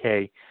Allison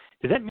Kay.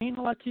 Does that mean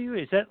a lot to you?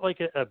 Is that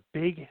like a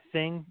big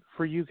thing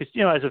for you? Because,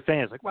 as a fan,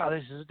 it's like, wow,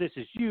 this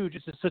is huge.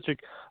 This is such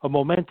a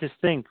momentous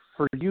thing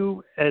for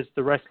you as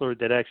the wrestler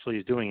that actually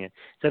is doing it.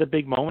 Is that a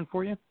big moment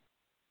for you?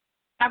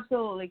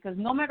 Absolutely, because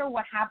no matter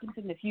what happens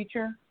in the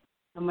future,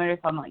 no matter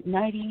if I'm like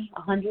 90,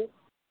 100,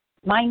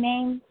 my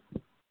name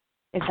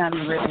is going to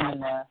be written in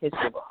the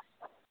history book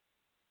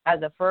as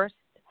the first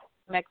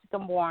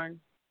Mexican-born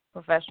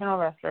professional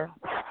wrestler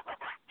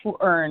who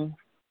earned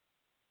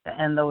the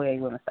NWA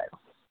Women's title.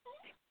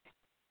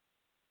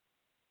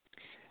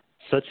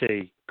 Such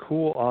a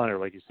cool honor,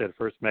 like you said,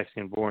 first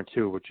Mexican-born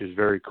too, which is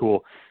very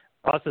cool.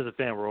 Us as a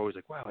fan, we're always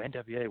like, wow,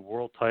 NWA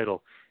world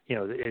title.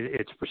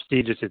 It's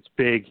prestigious, it's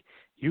big.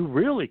 You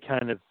really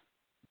kind of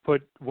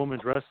put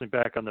women's wrestling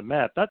back on the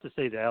map. Not to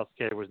say that Allison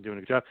Kay wasn't doing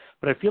a good job,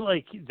 but I feel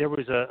like there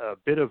was a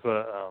bit of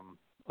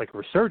like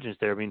resurgence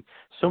there. I mean,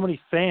 so many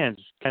fans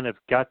kind of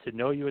got to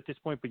know you at this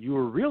point, but you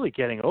were really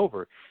getting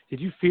over. Did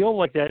you feel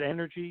like that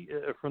energy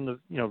from the,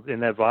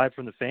 and that vibe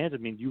from the fans? I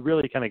mean, you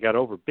really kind of got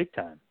over big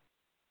time.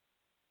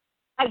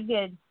 I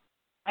did.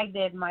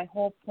 My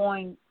whole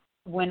point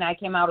when I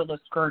came out of those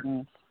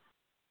curtains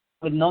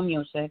with no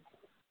music,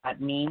 at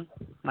me,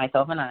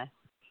 myself, and I,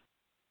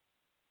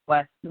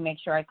 was to make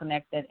sure I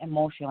connected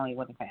emotionally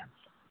with the fans,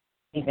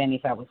 even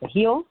if I was a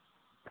heel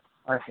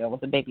or if I was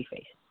a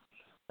babyface.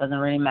 Doesn't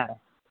really matter.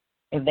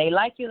 If they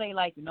like you, they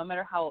like you. No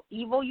matter how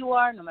evil you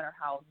are, no matter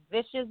how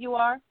vicious you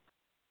are,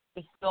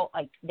 they still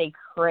they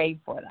crave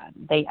for that.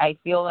 I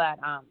feel that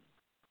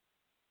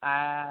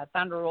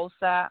Thunder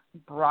Rosa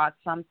brought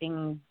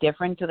something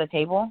different to the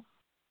table,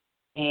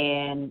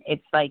 and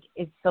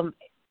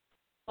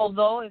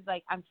although it's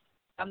like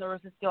Thunder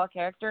Rosa is still a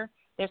character,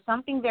 there's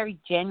something very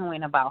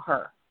genuine about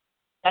her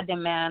that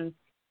demands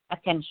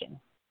attention.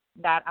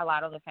 That a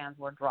lot of the fans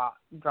were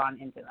drawn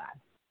into that.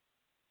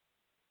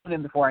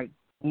 Even before I,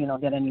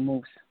 did any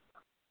moves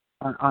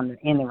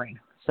in the ring.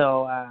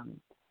 So,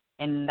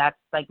 and that's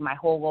like my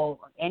whole goal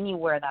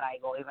anywhere that I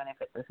go, even if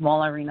it's a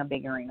small arena,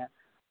 big arena.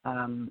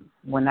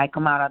 When I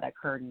come out of that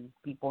curtain,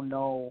 people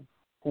know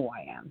who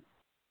I am.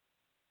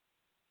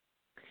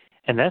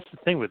 And that's the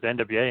thing with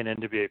NWA and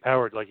NWA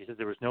Power. Like you said,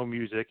 there was no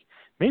music.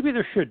 Maybe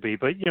there should be,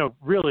 but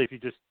really, if you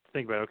just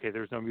think about it, okay,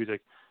 there's no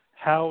music.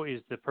 How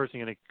is the person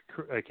going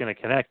to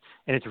connect?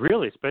 And it's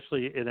really,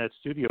 especially in that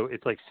studio,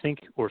 it's like sink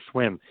or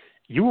swim.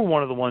 You were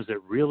one of the ones that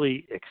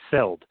really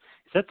excelled.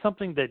 Is that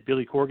something that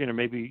Billy Corgan or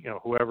maybe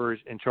whoever is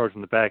in charge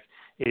in the back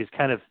is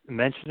kind of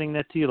mentioning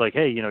that to you? Like,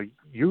 hey,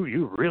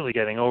 you really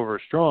getting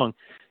over strong.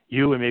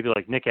 You and maybe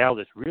like Nick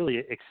Aldis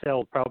really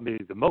excelled probably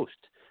the most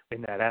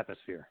in that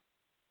atmosphere.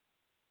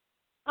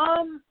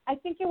 I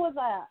think it was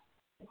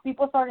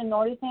people started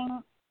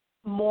noticing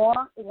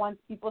more once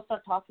people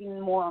start talking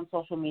more on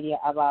social media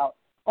about,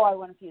 oh, I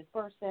want to see this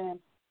person,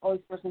 oh,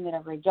 this person did a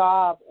great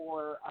job,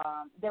 or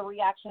their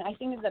reaction. I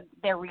think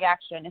their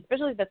reaction,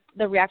 especially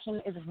the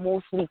reaction is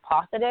mostly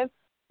positive.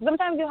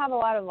 Sometimes you have a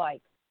lot of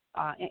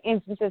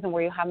instances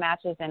where you have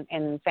matches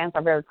and fans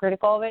are very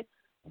critical of it,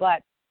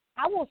 but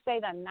I will say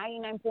that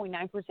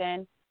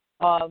 99.9%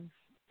 of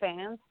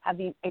fans have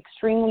been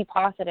extremely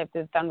positive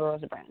to the Thunder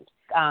Rosa brand.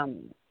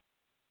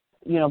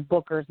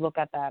 Bookers look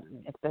at that,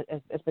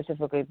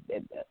 specifically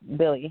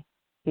Billy.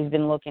 He's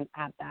been looking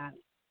at that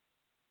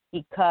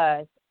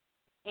because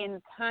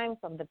in times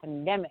of the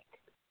pandemic,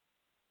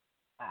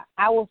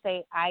 I will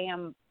say I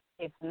am,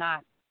 if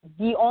not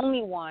the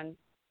only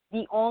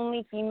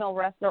female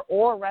wrestler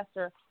or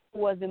wrestler who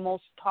was the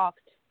most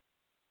talked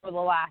for the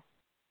last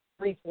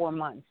 3-4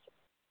 months.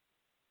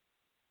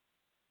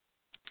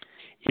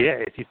 Yeah,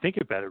 if you think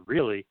about it,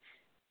 really,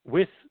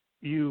 with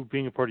you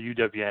being a part of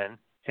UWN,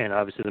 and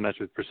obviously the match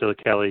with Priscilla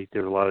Kelly,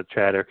 there was a lot of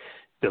chatter.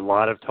 There's a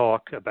lot of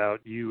talk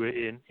about you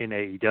in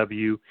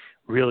AEW.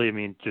 Really, I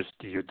mean, just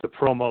the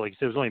promo, like you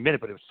said, it was only a minute,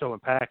 but it was so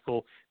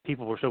impactful.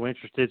 People were so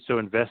interested, so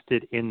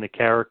invested in the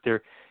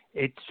character.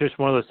 It's just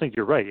one of those things.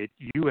 You're right.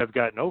 You have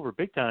gotten over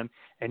big time,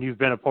 and you've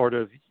been a part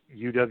of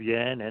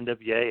UWN,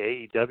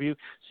 NWA, AEW.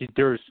 So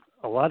there's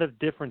a lot of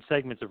different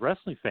segments of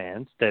wrestling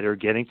fans that are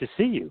getting to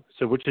see you.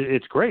 So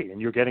it's great, and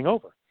you're getting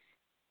over.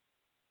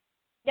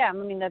 Yeah, I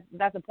mean,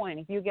 that's the point.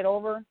 If you get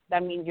over,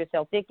 that means you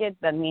sell tickets.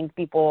 That means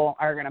people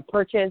are going to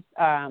purchase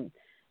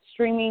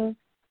streaming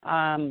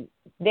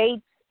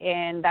dates,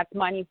 and that's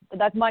money.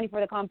 That's money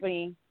for the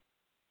company,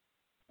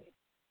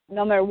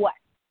 no matter what.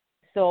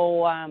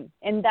 So,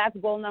 and that's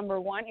goal number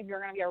one. If you're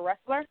going to be a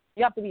wrestler,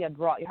 you have to be a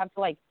draw. You have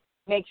to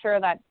make sure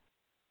that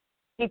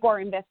people are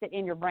invested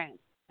in your brand.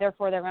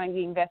 Therefore, they're going to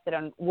be invested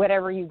on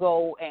whatever you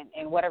go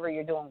and whatever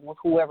you're doing with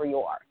whoever you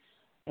are.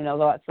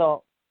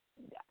 So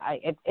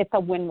it's a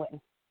win-win.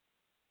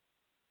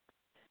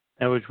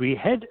 Now, as we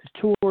head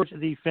towards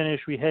the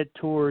finish, we head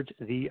towards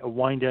the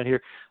wind down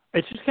here.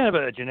 It's just kind of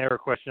a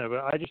generic question, but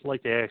I just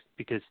like to ask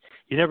because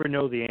you never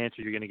know the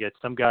answer you're going to get.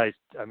 Some guys,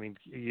 I mean,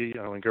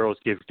 and girls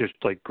give just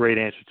great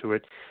answers to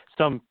it.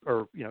 Some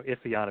are,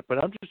 iffy on it. But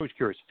I'm just always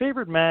curious.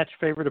 Favorite match,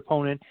 favorite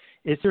opponent.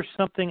 Is there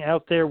something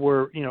out there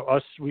where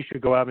we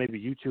should go out,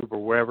 maybe YouTube or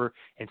wherever,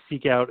 and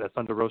seek out a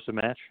Thunder Rosa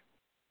match?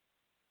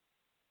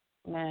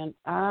 Man,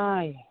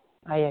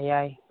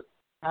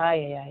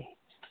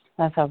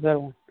 that's a good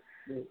one.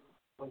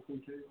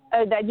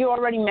 That you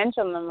already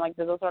mentioned them,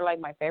 those are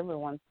my favorite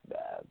ones.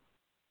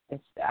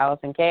 It's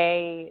Allison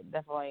Kay,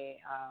 definitely.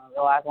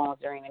 The last one was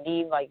during the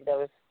Eve. There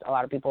was a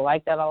lot of people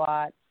liked that a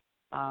lot.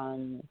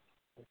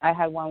 I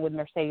had one with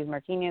Mercedes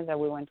Martinez that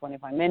we went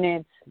 25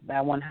 minutes.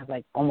 That one has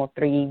almost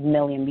 3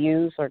 million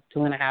views or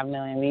 2.5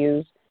 million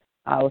views.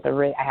 I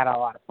had a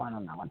lot of fun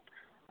on that one.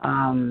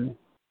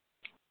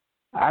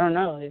 I don't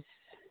know.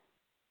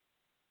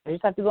 I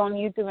just have to go on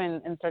YouTube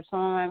and search some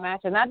of my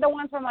matches. Not the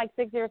ones from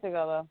 6 years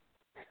ago, though.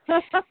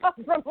 But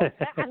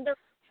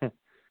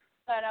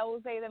I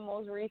would say the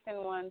most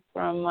recent ones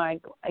from a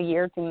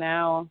year to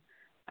now.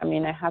 I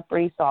mean, I have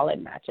pretty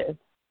solid matches.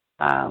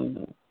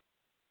 I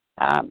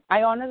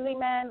honestly,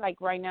 man,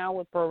 right now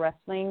with pro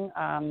wrestling,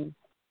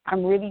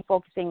 I'm really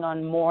focusing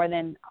on more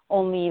than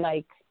only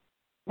like,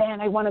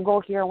 man, I want to go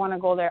here, I want to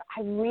go there.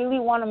 I really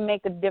want to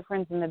make a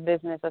difference in the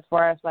business as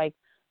far as like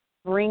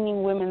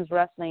bringing women's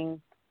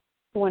wrestling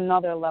to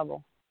another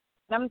level.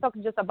 And I'm not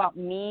talking just about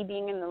me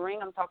being in the ring.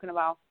 I'm talking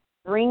about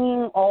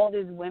bringing all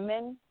these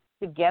women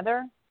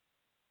together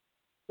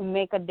to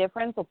make a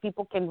difference so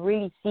people can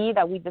really see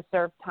that we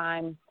deserve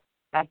time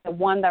like the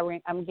one that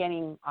I'm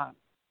getting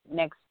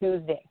next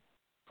Tuesday.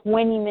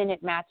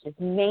 20-minute matches,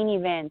 main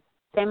events,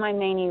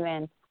 semi-main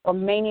events, or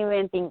main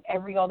eventing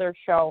every other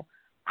show.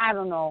 I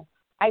don't know.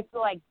 I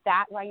feel like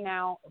that right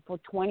now for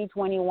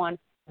 2021,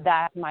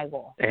 that's my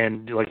goal.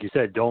 And like you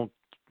said, don't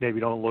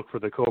look for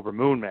the Cobra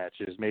Moon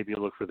matches. Maybe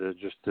look for the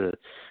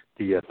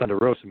Thunder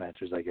Rosa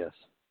matches, I guess.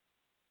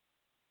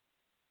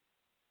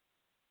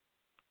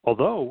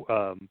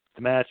 Although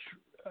the match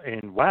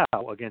in WoW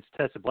against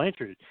Tessa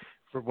Blanchard,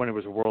 for when it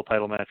was a world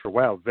title match for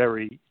WoW,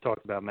 very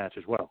talked about match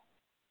as well.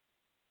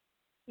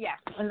 Yeah,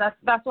 and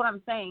that's what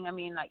I'm saying. I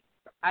mean, like,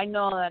 I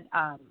know that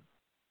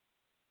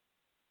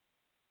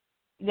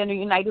the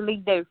United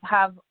League, they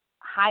have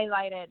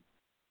highlighted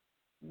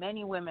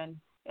many women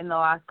in the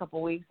last couple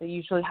of weeks. They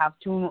usually have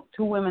two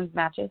women's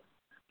matches,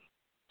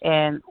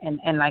 and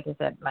like I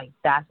said, like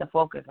that's the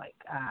focus. Like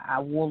I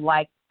would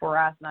like for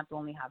us not to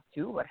only have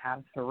two, but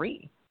have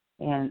three,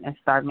 and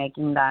start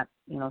making that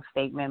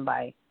statement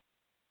by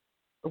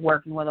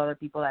working with other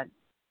people that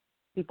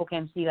people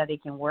can see that they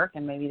can work,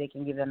 and maybe they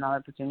can give it another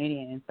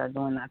opportunity and start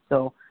doing that.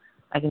 So,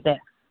 like I said,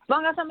 as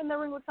long as I'm in the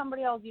ring with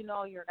somebody else, you're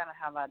going to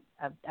have a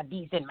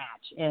decent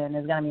match, and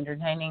it's going to be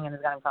entertaining, and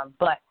it's going to be fun.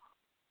 But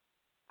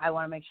I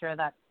want to make sure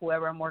that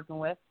whoever I'm working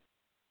with,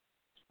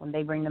 when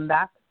they bring them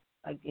back,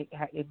 like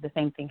the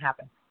same thing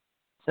happens.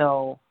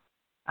 So,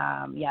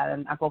 yeah,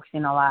 I'm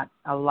focusing a lot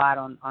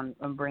on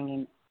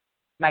bringing,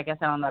 like I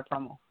said on that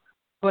promo,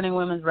 putting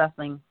women's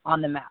wrestling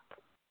on the map.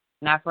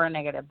 Not for a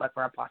negative, but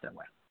for a positive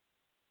way.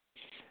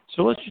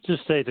 So let's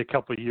just say it's a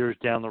couple of years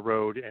down the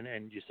road,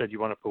 and you said you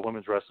want to put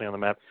women's wrestling on the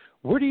map.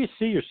 Where do you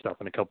see yourself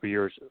in a couple of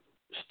years?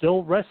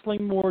 Still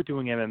wrestling more,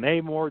 doing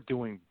MMA more,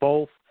 doing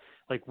both?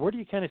 Like, where do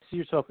you kind of see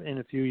yourself in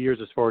a few years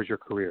as far as your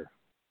career?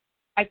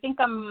 I think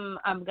I'm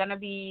going to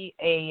be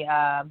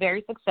a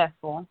very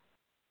successful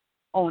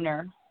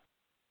owner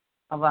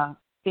of a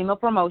female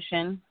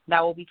promotion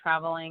that will be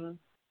traveling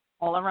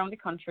all around the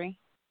country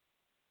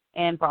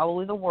and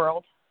probably the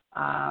world,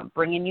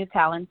 bringing new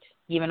talent,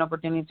 giving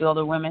opportunity to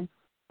other women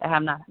that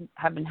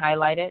have been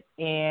highlighted,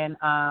 and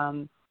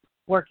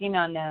working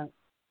on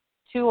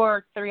 2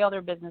 or 3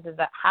 other businesses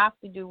that have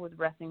to do with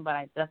wrestling, but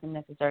it doesn't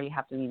necessarily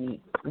have to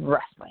be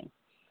wrestling.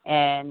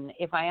 And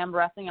if I am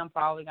wrestling, I'm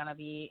probably going to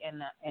be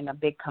in a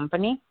big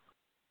company.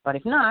 But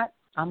if not,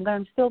 I'm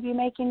going to still be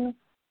making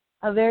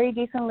a very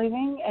decent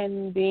living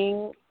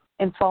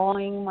and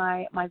following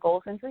my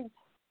goals and dreams.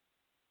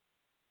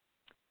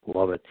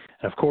 Love it.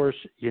 And, of course,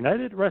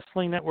 United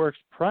Wrestling Network's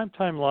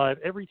Primetime Live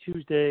every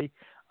Tuesday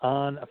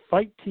on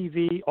Fight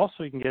TV.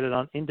 Also, you can get it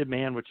on In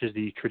Demand, which is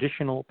the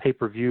traditional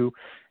pay-per-view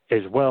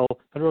as well.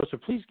 Thunder Rosa,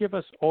 please give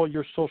us all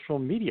your social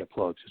media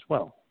plugs as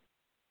well.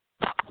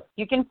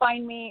 You can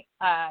find me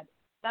at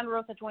Thunder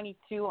Rosa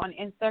 22 on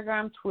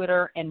Instagram,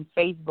 Twitter, and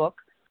Facebook.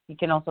 You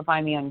can also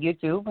find me on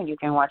YouTube, and you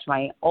can watch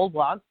my old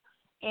vlogs.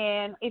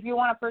 And if you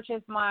want to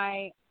purchase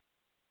my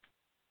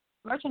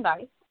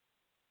merchandise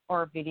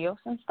or videos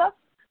and stuff,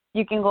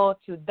 you can go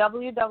to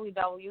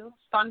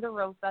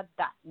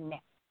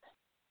www.thunderrosa.net.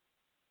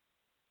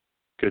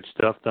 Good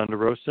stuff, Thunder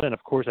Rosa. And,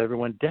 of course,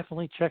 everyone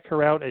definitely check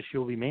her out as she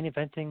will be main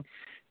eventing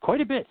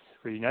quite a bit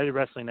for United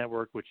Wrestling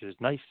Network, which is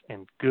nice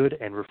and good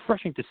and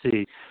refreshing to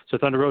see. So,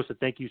 Thunder Rosa,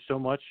 thank you so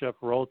much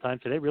for all the time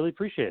today. Really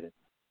appreciate it.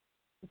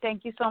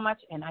 Thank you so much,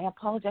 and I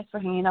apologize for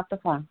hanging up the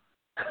phone.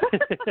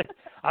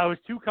 I was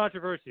too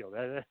controversial.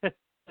 No, it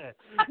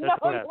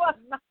was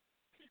not.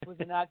 It was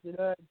an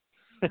accident.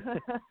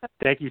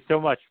 Thank you so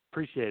much.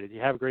 Appreciate it.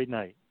 You have a great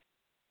night.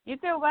 You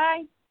too.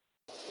 Bye.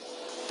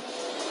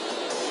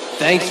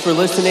 Thanks for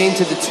listening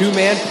to the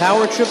two-man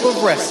power trip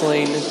of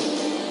wrestling.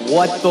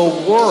 What the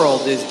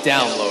world is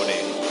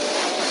downloading.